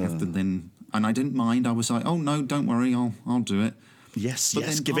course, I have to then, and I didn't mind. I was like, "Oh no, don't worry, I'll do it." Yes,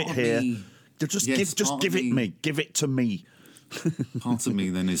 give it here. Just give it me. Give it to me. Part of me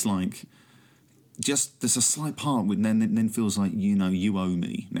then is like, there's a slight part with then feels like you owe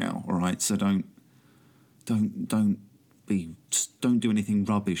me now. All right, so don't do anything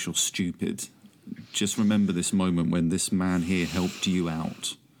rubbish or stupid. Just remember this moment when this man here helped you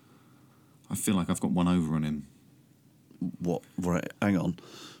out. I feel like I've got one over on him. What? Right, hang on.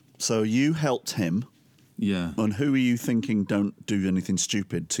 So you helped him. Yeah. And who are you thinking don't do anything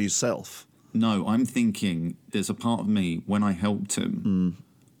stupid to yourself? No, I'm thinking there's a part of me, when I helped him,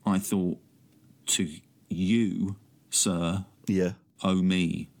 I thought, to you, sir, owe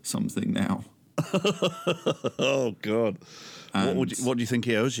me something now. Oh, God. What do you think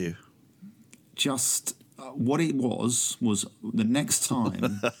he owes you? Just what it was the next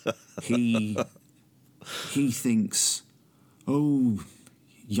time he thinks, oh,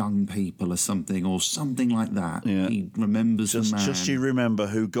 young people or something like that. Yeah. He remembers the man. Just you remember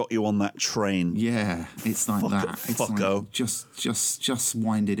who got you on that train. Yeah, it's like that. It's like, just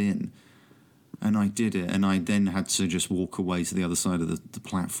wind it in. And I did it, and I then had to just walk away to the other side of the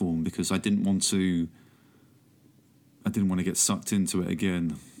platform because I didn't want to get sucked into it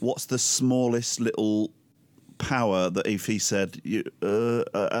again. What's the smallest little power that if he said,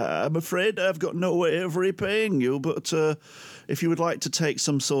 I'm afraid I've got no way of repaying you, but if you would like to take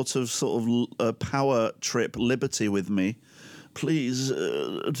some sort of power trip liberty with me, please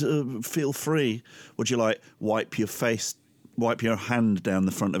feel free. Would you like wipe your hand down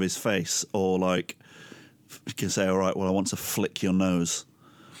the front of his face, or like you can say, all right, well, I want to flick your nose,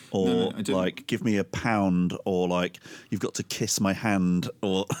 or like give me £1, or like you've got to kiss my hand,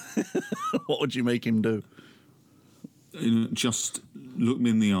 or what would you make him do? just look me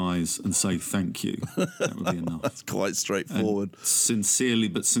in the eyes and say thank you. That would be enough. That's quite straightforward. And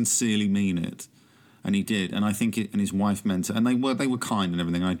sincerely mean it. And he did, and I think and his wife meant it, and they were kind and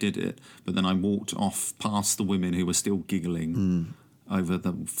everything. I did it, but then I walked off past the women who were still giggling over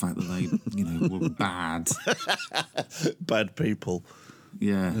the fact that they, were bad, bad people.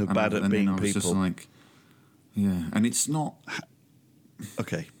 Yeah, they're bad at being people. I was just like, yeah, and it's not.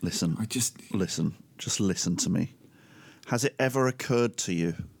 Okay, listen. Just listen to me. Has it ever occurred to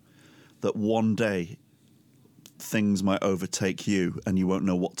you that one day things might overtake you and you won't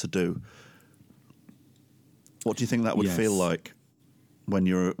know what to do? What do you think that would feel like when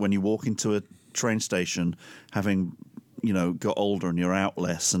you walk into a train station, having got older and you're out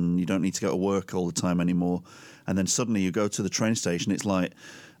less and you don't need to go to work all the time anymore, and then suddenly you go to the train station, it's like,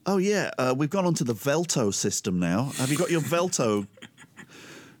 oh yeah, we've gone onto the Velto system now. Have you got your Velto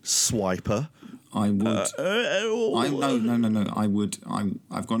swiper? I would. No. I would.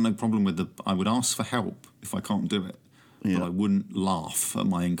 I've got no problem with I would ask for help if I can't do it. Yeah. But I wouldn't laugh at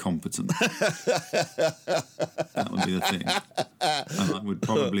my incompetence. That would be the thing. And I would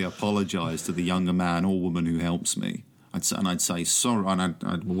probably apologise to the younger man or woman who helps me. I'd say sorry, and I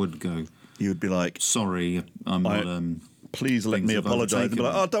would go. You would be like, sorry, I'm not. Please let me apologise. Be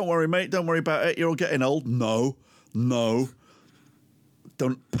like, oh, don't worry, mate. Don't worry about it. You're all getting old. No.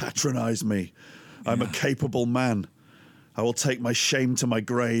 Don't patronise me. I'm a capable man. I will take my shame to my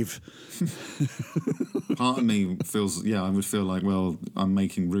grave. Part of me feels, I would feel like, well, I'm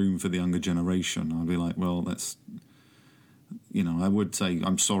making room for the younger generation. I'd be like, well, that's, I would say,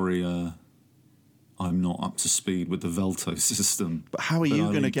 I'm sorry, I'm not up to speed with the Velto system. But how are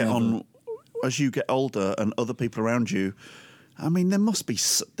you going to get on as you get older and other people around you? I mean, there must be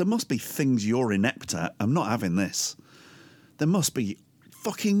things you're inept at. I'm not having this. There must be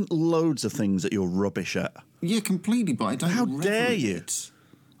fucking loads of things that you're rubbish at. Yeah, completely. But I don't. How dare you?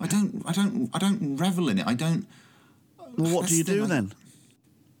 I don't revel in it. I don't. Well, what do you do then?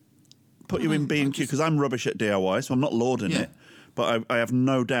 Put you in B&Q, because I'm rubbish at DIY, so I'm not lauding it. But I have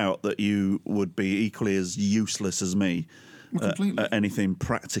no doubt that you would be equally as useless as me at anything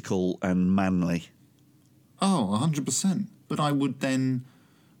practical and manly. Oh, 100%. But I would then.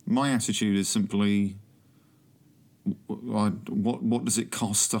 My attitude is simply, what does it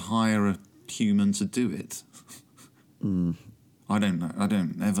cost to hire a human to do it? I don't know. I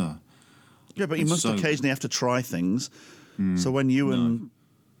don't ever. Yeah, but you must occasionally have to try things. So when you and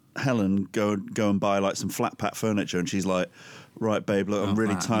Helen go and buy like some flat pack furniture, and she's like, "Right, babe, look, I'm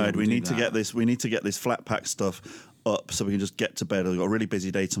really tired. We need to get this. We need to get this flat pack stuff up so we can just get to bed. I've got a really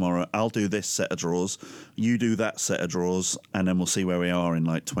busy day tomorrow. I'll do this set of drawers. You do that set of drawers, and then we'll see where we are in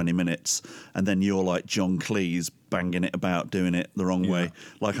like 20 minutes. And then you're like John Cleese banging it about, doing it the wrong way,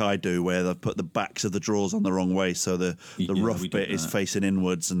 like I do, where they've put the backs of the drawers on the wrong way, so the rough bit is facing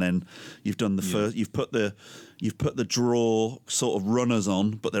inwards, and then you've done the first. You've put the drawer sort of runners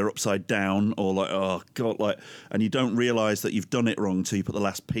on, but they're upside down, or like, oh god, like, and you don't realise that you've done it wrong till you put the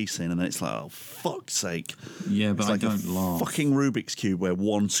last piece in, and then it's like, oh fuck's sake. Yeah, but it's I don't laugh. Fucking Rubik's Cube where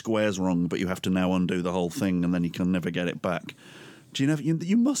one square's wrong, but you have to now undo the whole thing, and then you can never get it back. Do you know?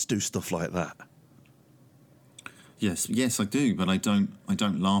 You must do stuff like that. Yes, I do, but I don't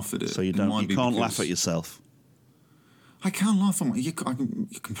laugh at it. So you don't. You can't laugh at yourself. I can't laugh at you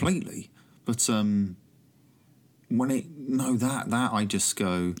completely, but that I just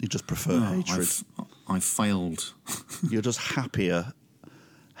go. You just prefer hatred. I failed. You're just happier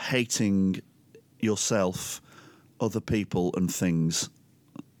hating yourself, other people, and things.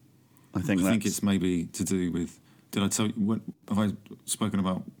 I think it's maybe to do with. Did I tell you? Have I spoken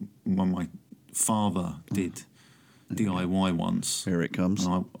about when my father did DIY once? Here it comes.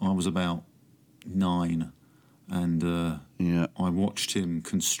 And I was about 9, and I watched him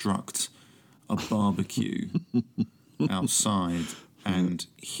construct a barbecue outside, and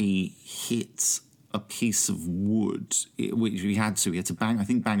he hit a piece of wood, which he had to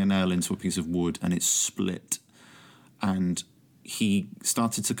bang a nail into a piece of wood, and it split, and he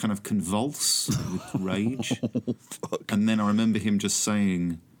started to kind of convulse with rage. Oh, fuck. And then I remember him just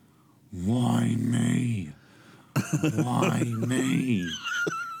saying, "Why me? Why me?"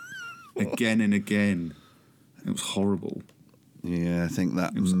 Again and again. It was horrible. Yeah, I think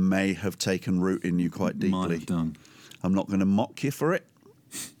that may have taken root in you quite deeply. Might have done. I'm not going to mock you for it.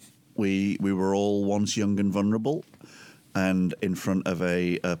 We were all once young and vulnerable, and in front of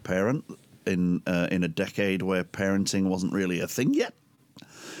a parent in a decade where parenting wasn't really a thing yet.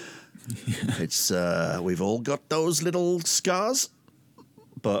 Yeah. It's we've all got those little scars.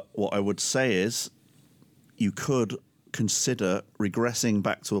 But what I would say is, you could consider regressing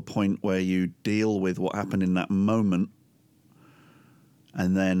back to a point where you deal with what happened in that moment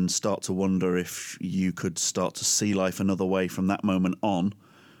and then start to wonder if you could start to see life another way from that moment on,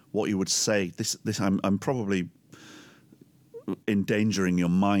 what you would say. I'm probably endangering your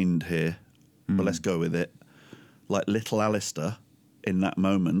mind here, but let's go with it. Like little Alistair in that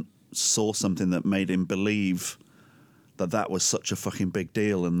moment saw something that made him believe that was such a fucking big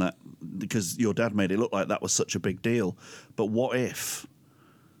deal, and that because your dad made it look like that was such a big deal. But what if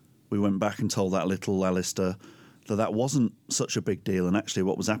we went back and told that little Alistair that wasn't such a big deal, and actually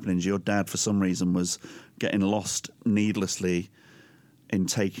what was happening is your dad for some reason was getting lost needlessly in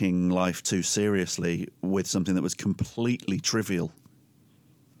taking life too seriously with something that was completely trivial.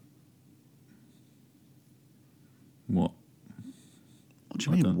 What? What do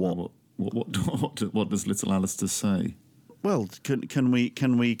you mean? What does little Alistair say? Well, can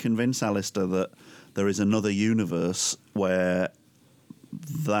we convince Alistair that there is another universe where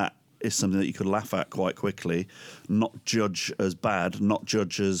that is something that you could laugh at quite quickly, not judge as bad, not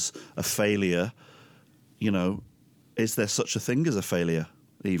judge as a failure? You know, is there such a thing as a failure,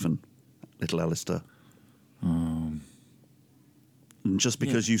 even, little Alistair? And just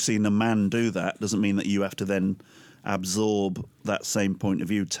because you've seen a man do that doesn't mean that you have to then absorb that same point of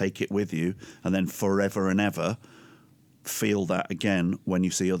view, take it with you, and then forever and ever feel that again when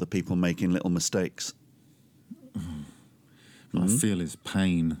you see other people making little mistakes. I feel his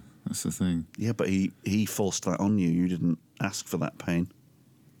pain. That's the thing. Yeah, but he forced that on you. You didn't ask for that pain.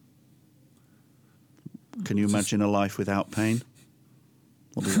 Can you imagine a life without pain?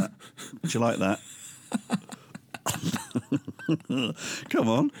 What is that? Do you like that? Come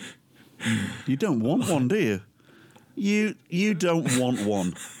on. You don't want one, do you? You don't want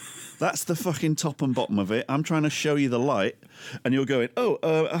one. That's the fucking top and bottom of it. I'm trying to show you the light, and you're going,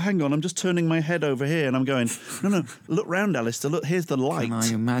 hang on, I'm just turning my head over here, and I'm going, no, look round, Alistair, look, here's the light. Can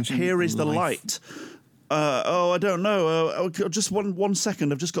I imagine here is the light. I don't know. Just one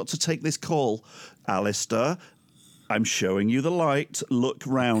second, I've just got to take this call. Alistair, I'm showing you the light. Look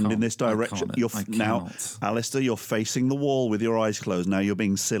round in this direction. Now, Alistair, you're facing the wall with your eyes closed. Now you're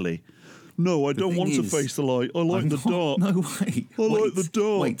being silly. No, I don't want to face the light. I like the dark. No, wait. I like the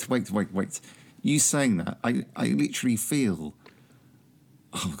dark. Wait. You saying that, I literally feel,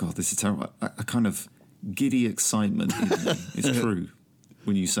 oh, God, this is terrible, a kind of giddy excitement in me. It's true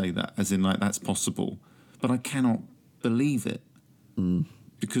when you say that, as in, like, that's possible. But I cannot believe it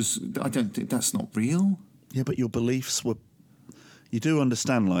because I don't think that's not real. Yeah, but your beliefs were... You do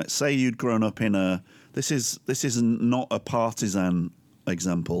understand, like, say you'd grown up in a... This is not a partisan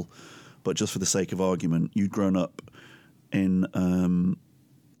example, but just for the sake of argument, you'd grown up in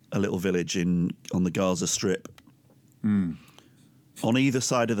a little village on the Gaza Strip. On either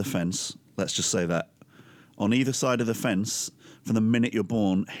side of the fence, let's just say that, on either side of the fence, from the minute you're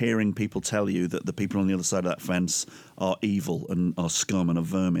born, hearing people tell you that the people on the other side of that fence are evil and are scum and are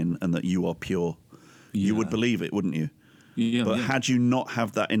vermin and that you are pure, you would believe it, wouldn't you? Yeah, but had you not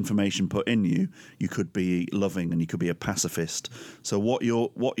have that information put in you, you could be loving and you could be a pacifist. So what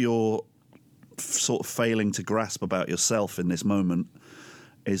you're sort of failing to grasp about yourself in this moment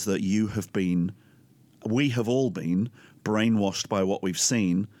is that we have all been brainwashed by what we've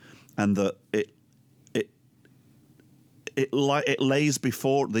seen, and that the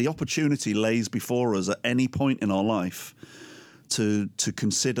opportunity lays before us at any point in our life to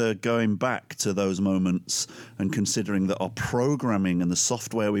consider going back to those moments and considering that our programming and the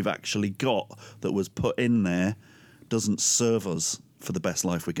software we've actually got that was put in there doesn't serve us for the best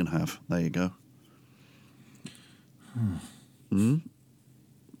life we can have. There you go.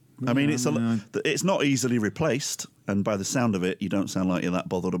 I mean, it's not easily replaced, and by the sound of it, you don't sound like you're that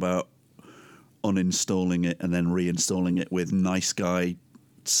bothered about uninstalling it and then reinstalling it with Nice Guy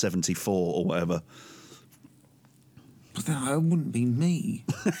 74 or whatever. But that wouldn't be me.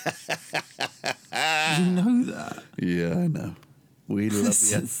 You know that. Yeah, I know. We love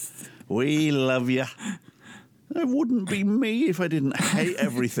you. We love you. It wouldn't be me if I didn't hate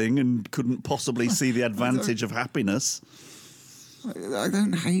everything and couldn't possibly see the advantage of happiness. I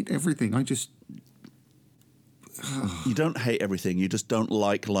don't hate everything. I just... You don't hate everything. You just don't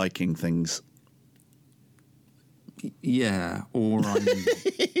like liking things. Yeah, or I'm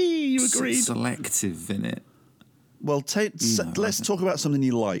you agreed. Selective in it. Well, let's talk about something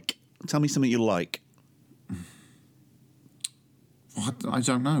you like. Tell me something you like. I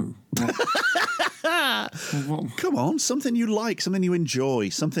don't know. What? Come on, something you like, something you enjoy,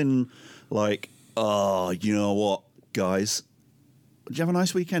 something like, you know what, guys? Did you have a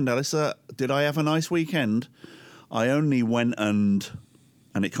nice weekend, Alistair? Did I have a nice weekend? I only went and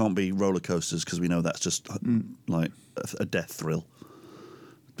it can't be roller coasters because we know that's just like a death thrill.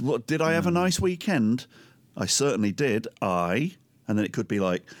 What, did I have a nice weekend? I certainly did. I And then it could be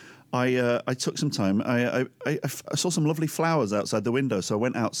like, I took some time. I saw some lovely flowers outside the window, so I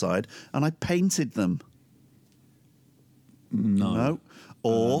went outside and I painted them. No.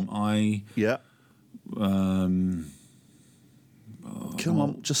 Or yeah. Come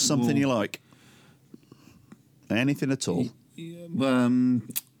on, just something you like. Anything at all.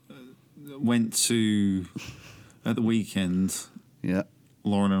 Went to at the weekend. Yeah.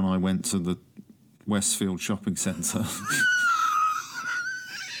 Lauren and I went to the Westfield shopping centre.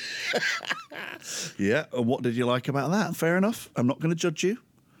 Yeah, and what did you like about that? Fair enough. I'm not going to judge you.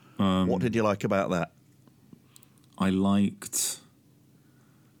 What did you like about that? I liked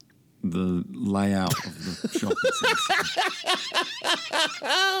the layout of the shopping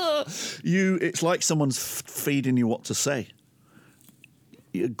centre. It's like someone's feeding you what to say.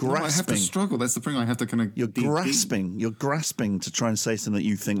 You're grasping. No, I have to struggle. That's the thing. I have to kind of. You're grasping to try and say something that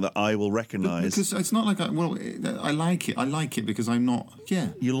you think that I will recognise. Because it's not like I like it. I like it because I'm not. Yeah.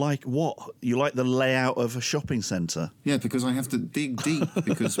 You like what? You like the layout of a shopping centre. Yeah, because I have to dig deep.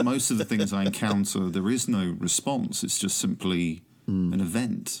 Because most of the things I encounter, there is no response. It's just simply an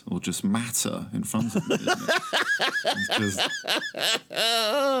event or just matter in front of me.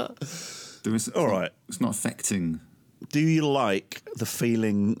 All right. It's not affecting. Do you like the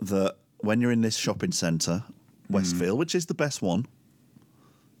feeling that when you're in this shopping centre, Westfield, which is the best one,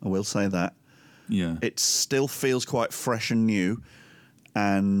 I will say that, it still feels quite fresh and new,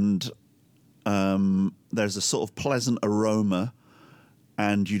 and there's a sort of pleasant aroma,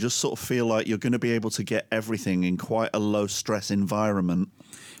 and you just sort of feel like you're going to be able to get everything in quite a low-stress environment?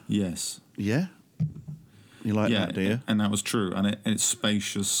 Yes. Yeah? You like that, do you? And that was true, and it's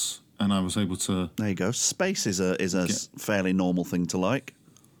spacious. And I was able to. There you go. Space is a fairly normal thing to like.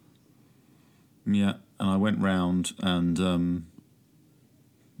 Yeah, and I went round and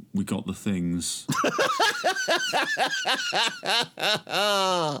we got the things.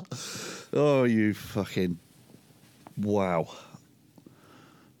 Oh, you fucking wow!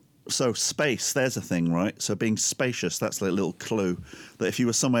 So space, there's a thing, right? So being spacious, that's like a little clue that if you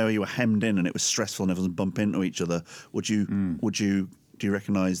were somewhere where you were hemmed in and it was stressful and everyone bump into each other, would you? Do you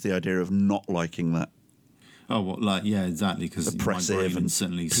recognise the idea of not liking that? Oh, well, yeah, exactly. Because oppressive and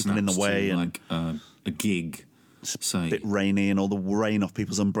certainly people in the way, and like a gig. Say, a bit rainy, and all the rain off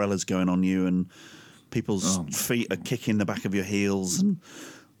people's umbrellas going on you, and people's feet are kicking the back of your heels, and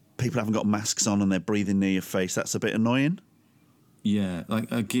people haven't got masks on and they're breathing near your face. That's a bit annoying. Yeah,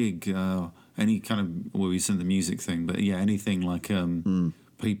 like a gig, any kind of we said the music thing, but yeah, anything like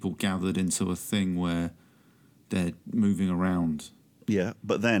people gathered into a thing where they're moving around. Yeah,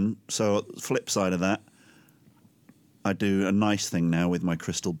 but then, so flip side of that, I do a nice thing now with my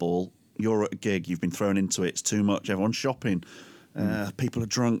crystal ball. You're at a gig, you've been thrown into it, it's too much, everyone's shopping, people are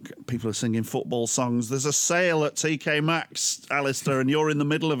drunk, people are singing football songs, there's a sale at TK Maxx, Alistair, and you're in the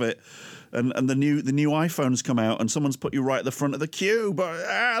middle of it. And the new iPhone's come out and someone's put you right at the front of the queue, but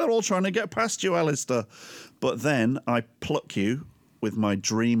they're all trying to get past you, Alistair. But then I pluck you with my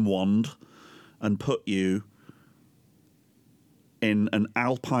dream wand and put you in an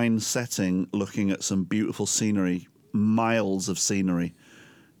alpine setting looking at some beautiful scenery, miles of scenery.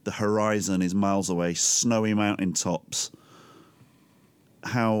 The horizon is miles away, snowy mountaintops.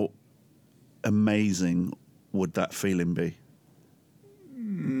 How amazing would that feeling be?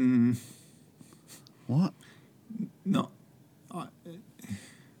 What? No.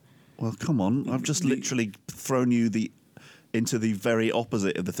 Well, come on. I've just literally thrown you into the very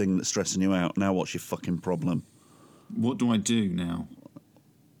opposite of the thing that's stressing you out. Now what's your fucking problem? What do I do now?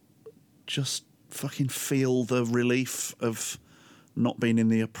 Just fucking feel the relief of not being in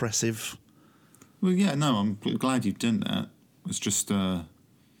the oppressive. Well, yeah, no, I'm glad you've done that. It's just the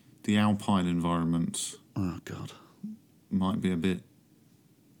alpine environment. Oh, God. Might be a bit.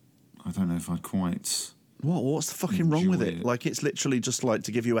 I don't know if I'd quite. What's the fucking wrong with it? Like, it's literally just like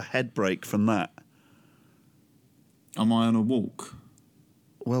to give you a head break from that. Am I on a walk?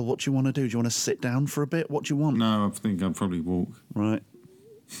 Well, what do you want to do? Do you want to sit down for a bit? What do you want? No, I think I'd probably walk. Right.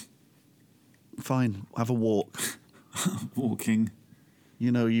 Fine, have a walk. Walking.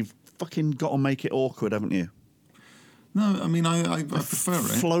 You know, you've fucking got to make it awkward, haven't you? No, I mean, I prefer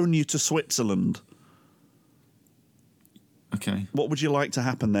it. Flown you to Switzerland. Okay. What would you like to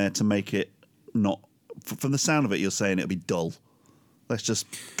happen there to make it not... From the sound of it, you're saying it'll be dull. Let's just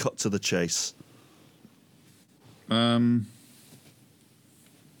cut to the chase. A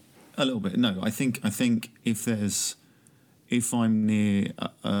little bit. No, I think if I'm near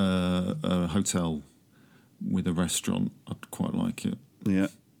a hotel with a restaurant, I'd quite like it. Yeah,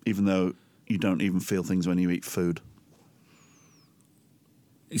 even though you don't even feel things when you eat food.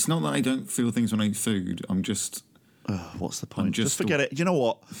 It's not that I don't feel things when I eat food. I'm just What's the point? Just forget it. Do you know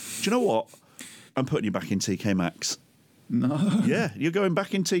what? I'm putting you back in TK Maxx. No. Yeah, you're going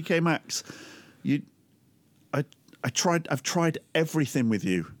back in TK Maxx. I've tried everything with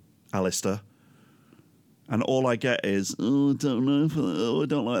you, Alistair. And all I get is, I don't know, I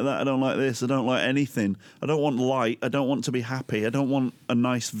don't like that, I don't like this, I don't like anything. I don't want light, I don't want to be happy, I don't want a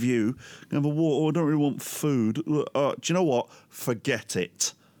nice view. I have a water, I don't really want food. Do you know what? Forget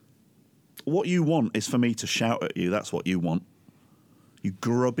it. What you want is for me to shout at you, that's what you want. You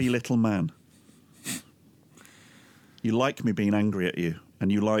grubby little man. You like me being angry at you, and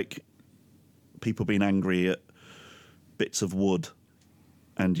you like people being angry at bits of wood.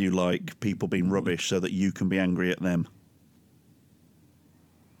 And you like people being rubbish so that you can be angry at them.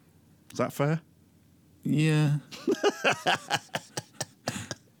 Is that fair? Yeah.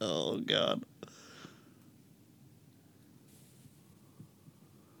 Oh, God.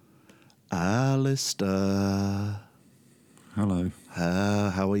 Alistair. Hello.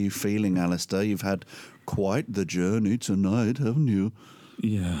 How are you feeling, Alistair? You've had quite the journey tonight, haven't you?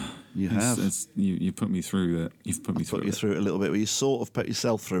 Yeah. You have. You put me through it. You've put me through it. Put you through it a little bit. Well, you sort of put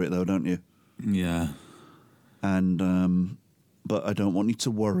yourself through it, though, don't you? Yeah. And, but I don't want you to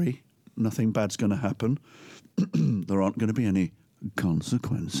worry. Nothing bad's going to happen. There aren't going to be any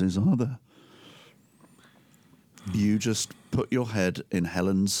consequences, are there? You just put your head in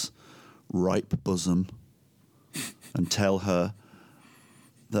Helen's ripe bosom and tell her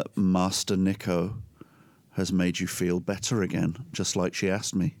that Master Nico has made you feel better again, just like she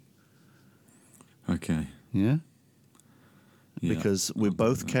asked me. Okay. Yeah? Because we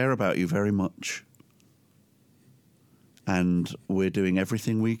both care about you very much. And we're doing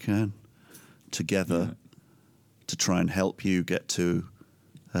everything we can together to try and help you get to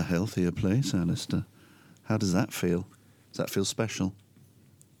a healthier place, Alistair. How does that feel? Does that feel special?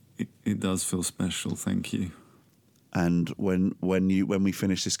 It does feel special, thank you. And when we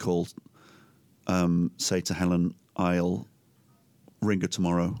finish this call, say to Helen, I'll ring her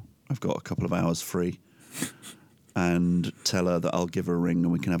tomorrow. I've got a couple of hours free. And tell her that I'll give her a ring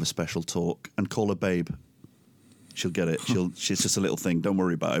and we can have a special talk. And call her babe. She'll get it. She's just a little thing. Don't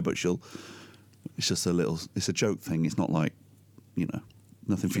worry about it, but it's just a little, it's a joke thing. It's not like,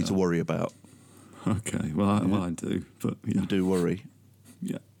 nothing for you to worry about. Okay, well, I do, but You do worry.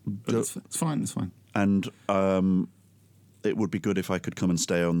 Yeah, but it's fine, it's fine. And it would be good if I could come and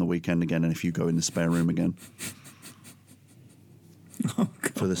stay on the weekend again and if you go in the spare room again.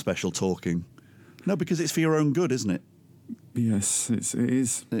 For the special talking. No, because it's for your own good, isn't it? Yes, it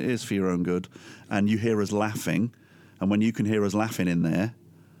is. It is for your own good. And you hear us laughing, and when you can hear us laughing in there,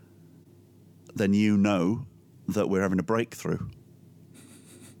 then you know that we're having a breakthrough.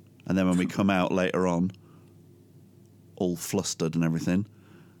 And then when we come out later on, all flustered and everything,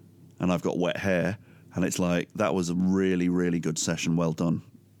 and I've got wet hair, and it's like, that was a really, really good session. Well done.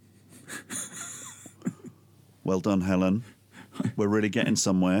 Well done, Helen. We're really getting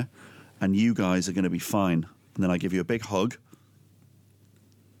somewhere, and you guys are going to be fine. And then I give you a big hug,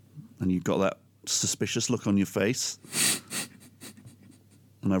 and you've got that suspicious look on your face,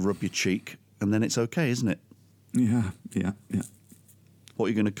 and I rub your cheek, and then it's okay, isn't it? Yeah. What are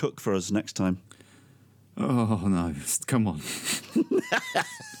you going to cook for us next time? Oh, no, come on.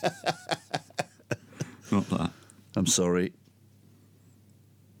 Not that. I'm sorry.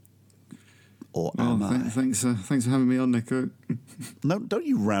 Or am I? Thanks for having me on, Nico. No, don't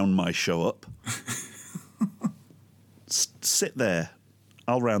you round my show up. Sit there.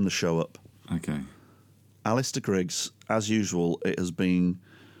 I'll round the show up. Okay. Alistair Griggs, as usual, it has been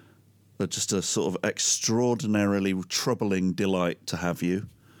just a sort of extraordinarily troubling delight to have you.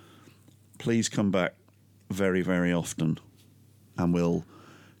 Please come back very, very often, and we'll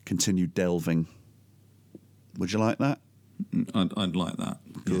continue delving. Would you like that? I'd like that.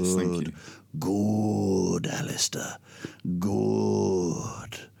 Good. Yes, thank you. Good, Alistair.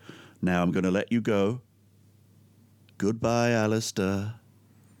 Good. Now I'm going to let you go. Goodbye, Alistair.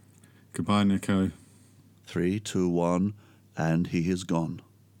 Goodbye, Nico. 3, 2, 1, and he is gone.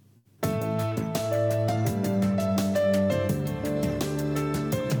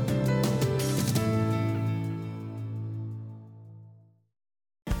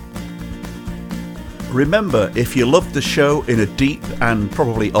 Remember, if you loved the show in a deep and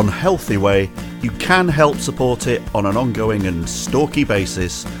probably unhealthy way, you can help support it on an ongoing and stalky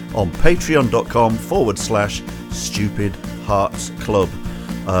basis on patreon.com/Stupid Hearts Club.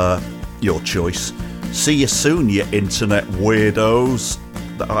 Your choice. See you soon, you internet weirdos.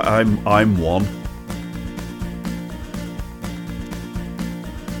 I'm one.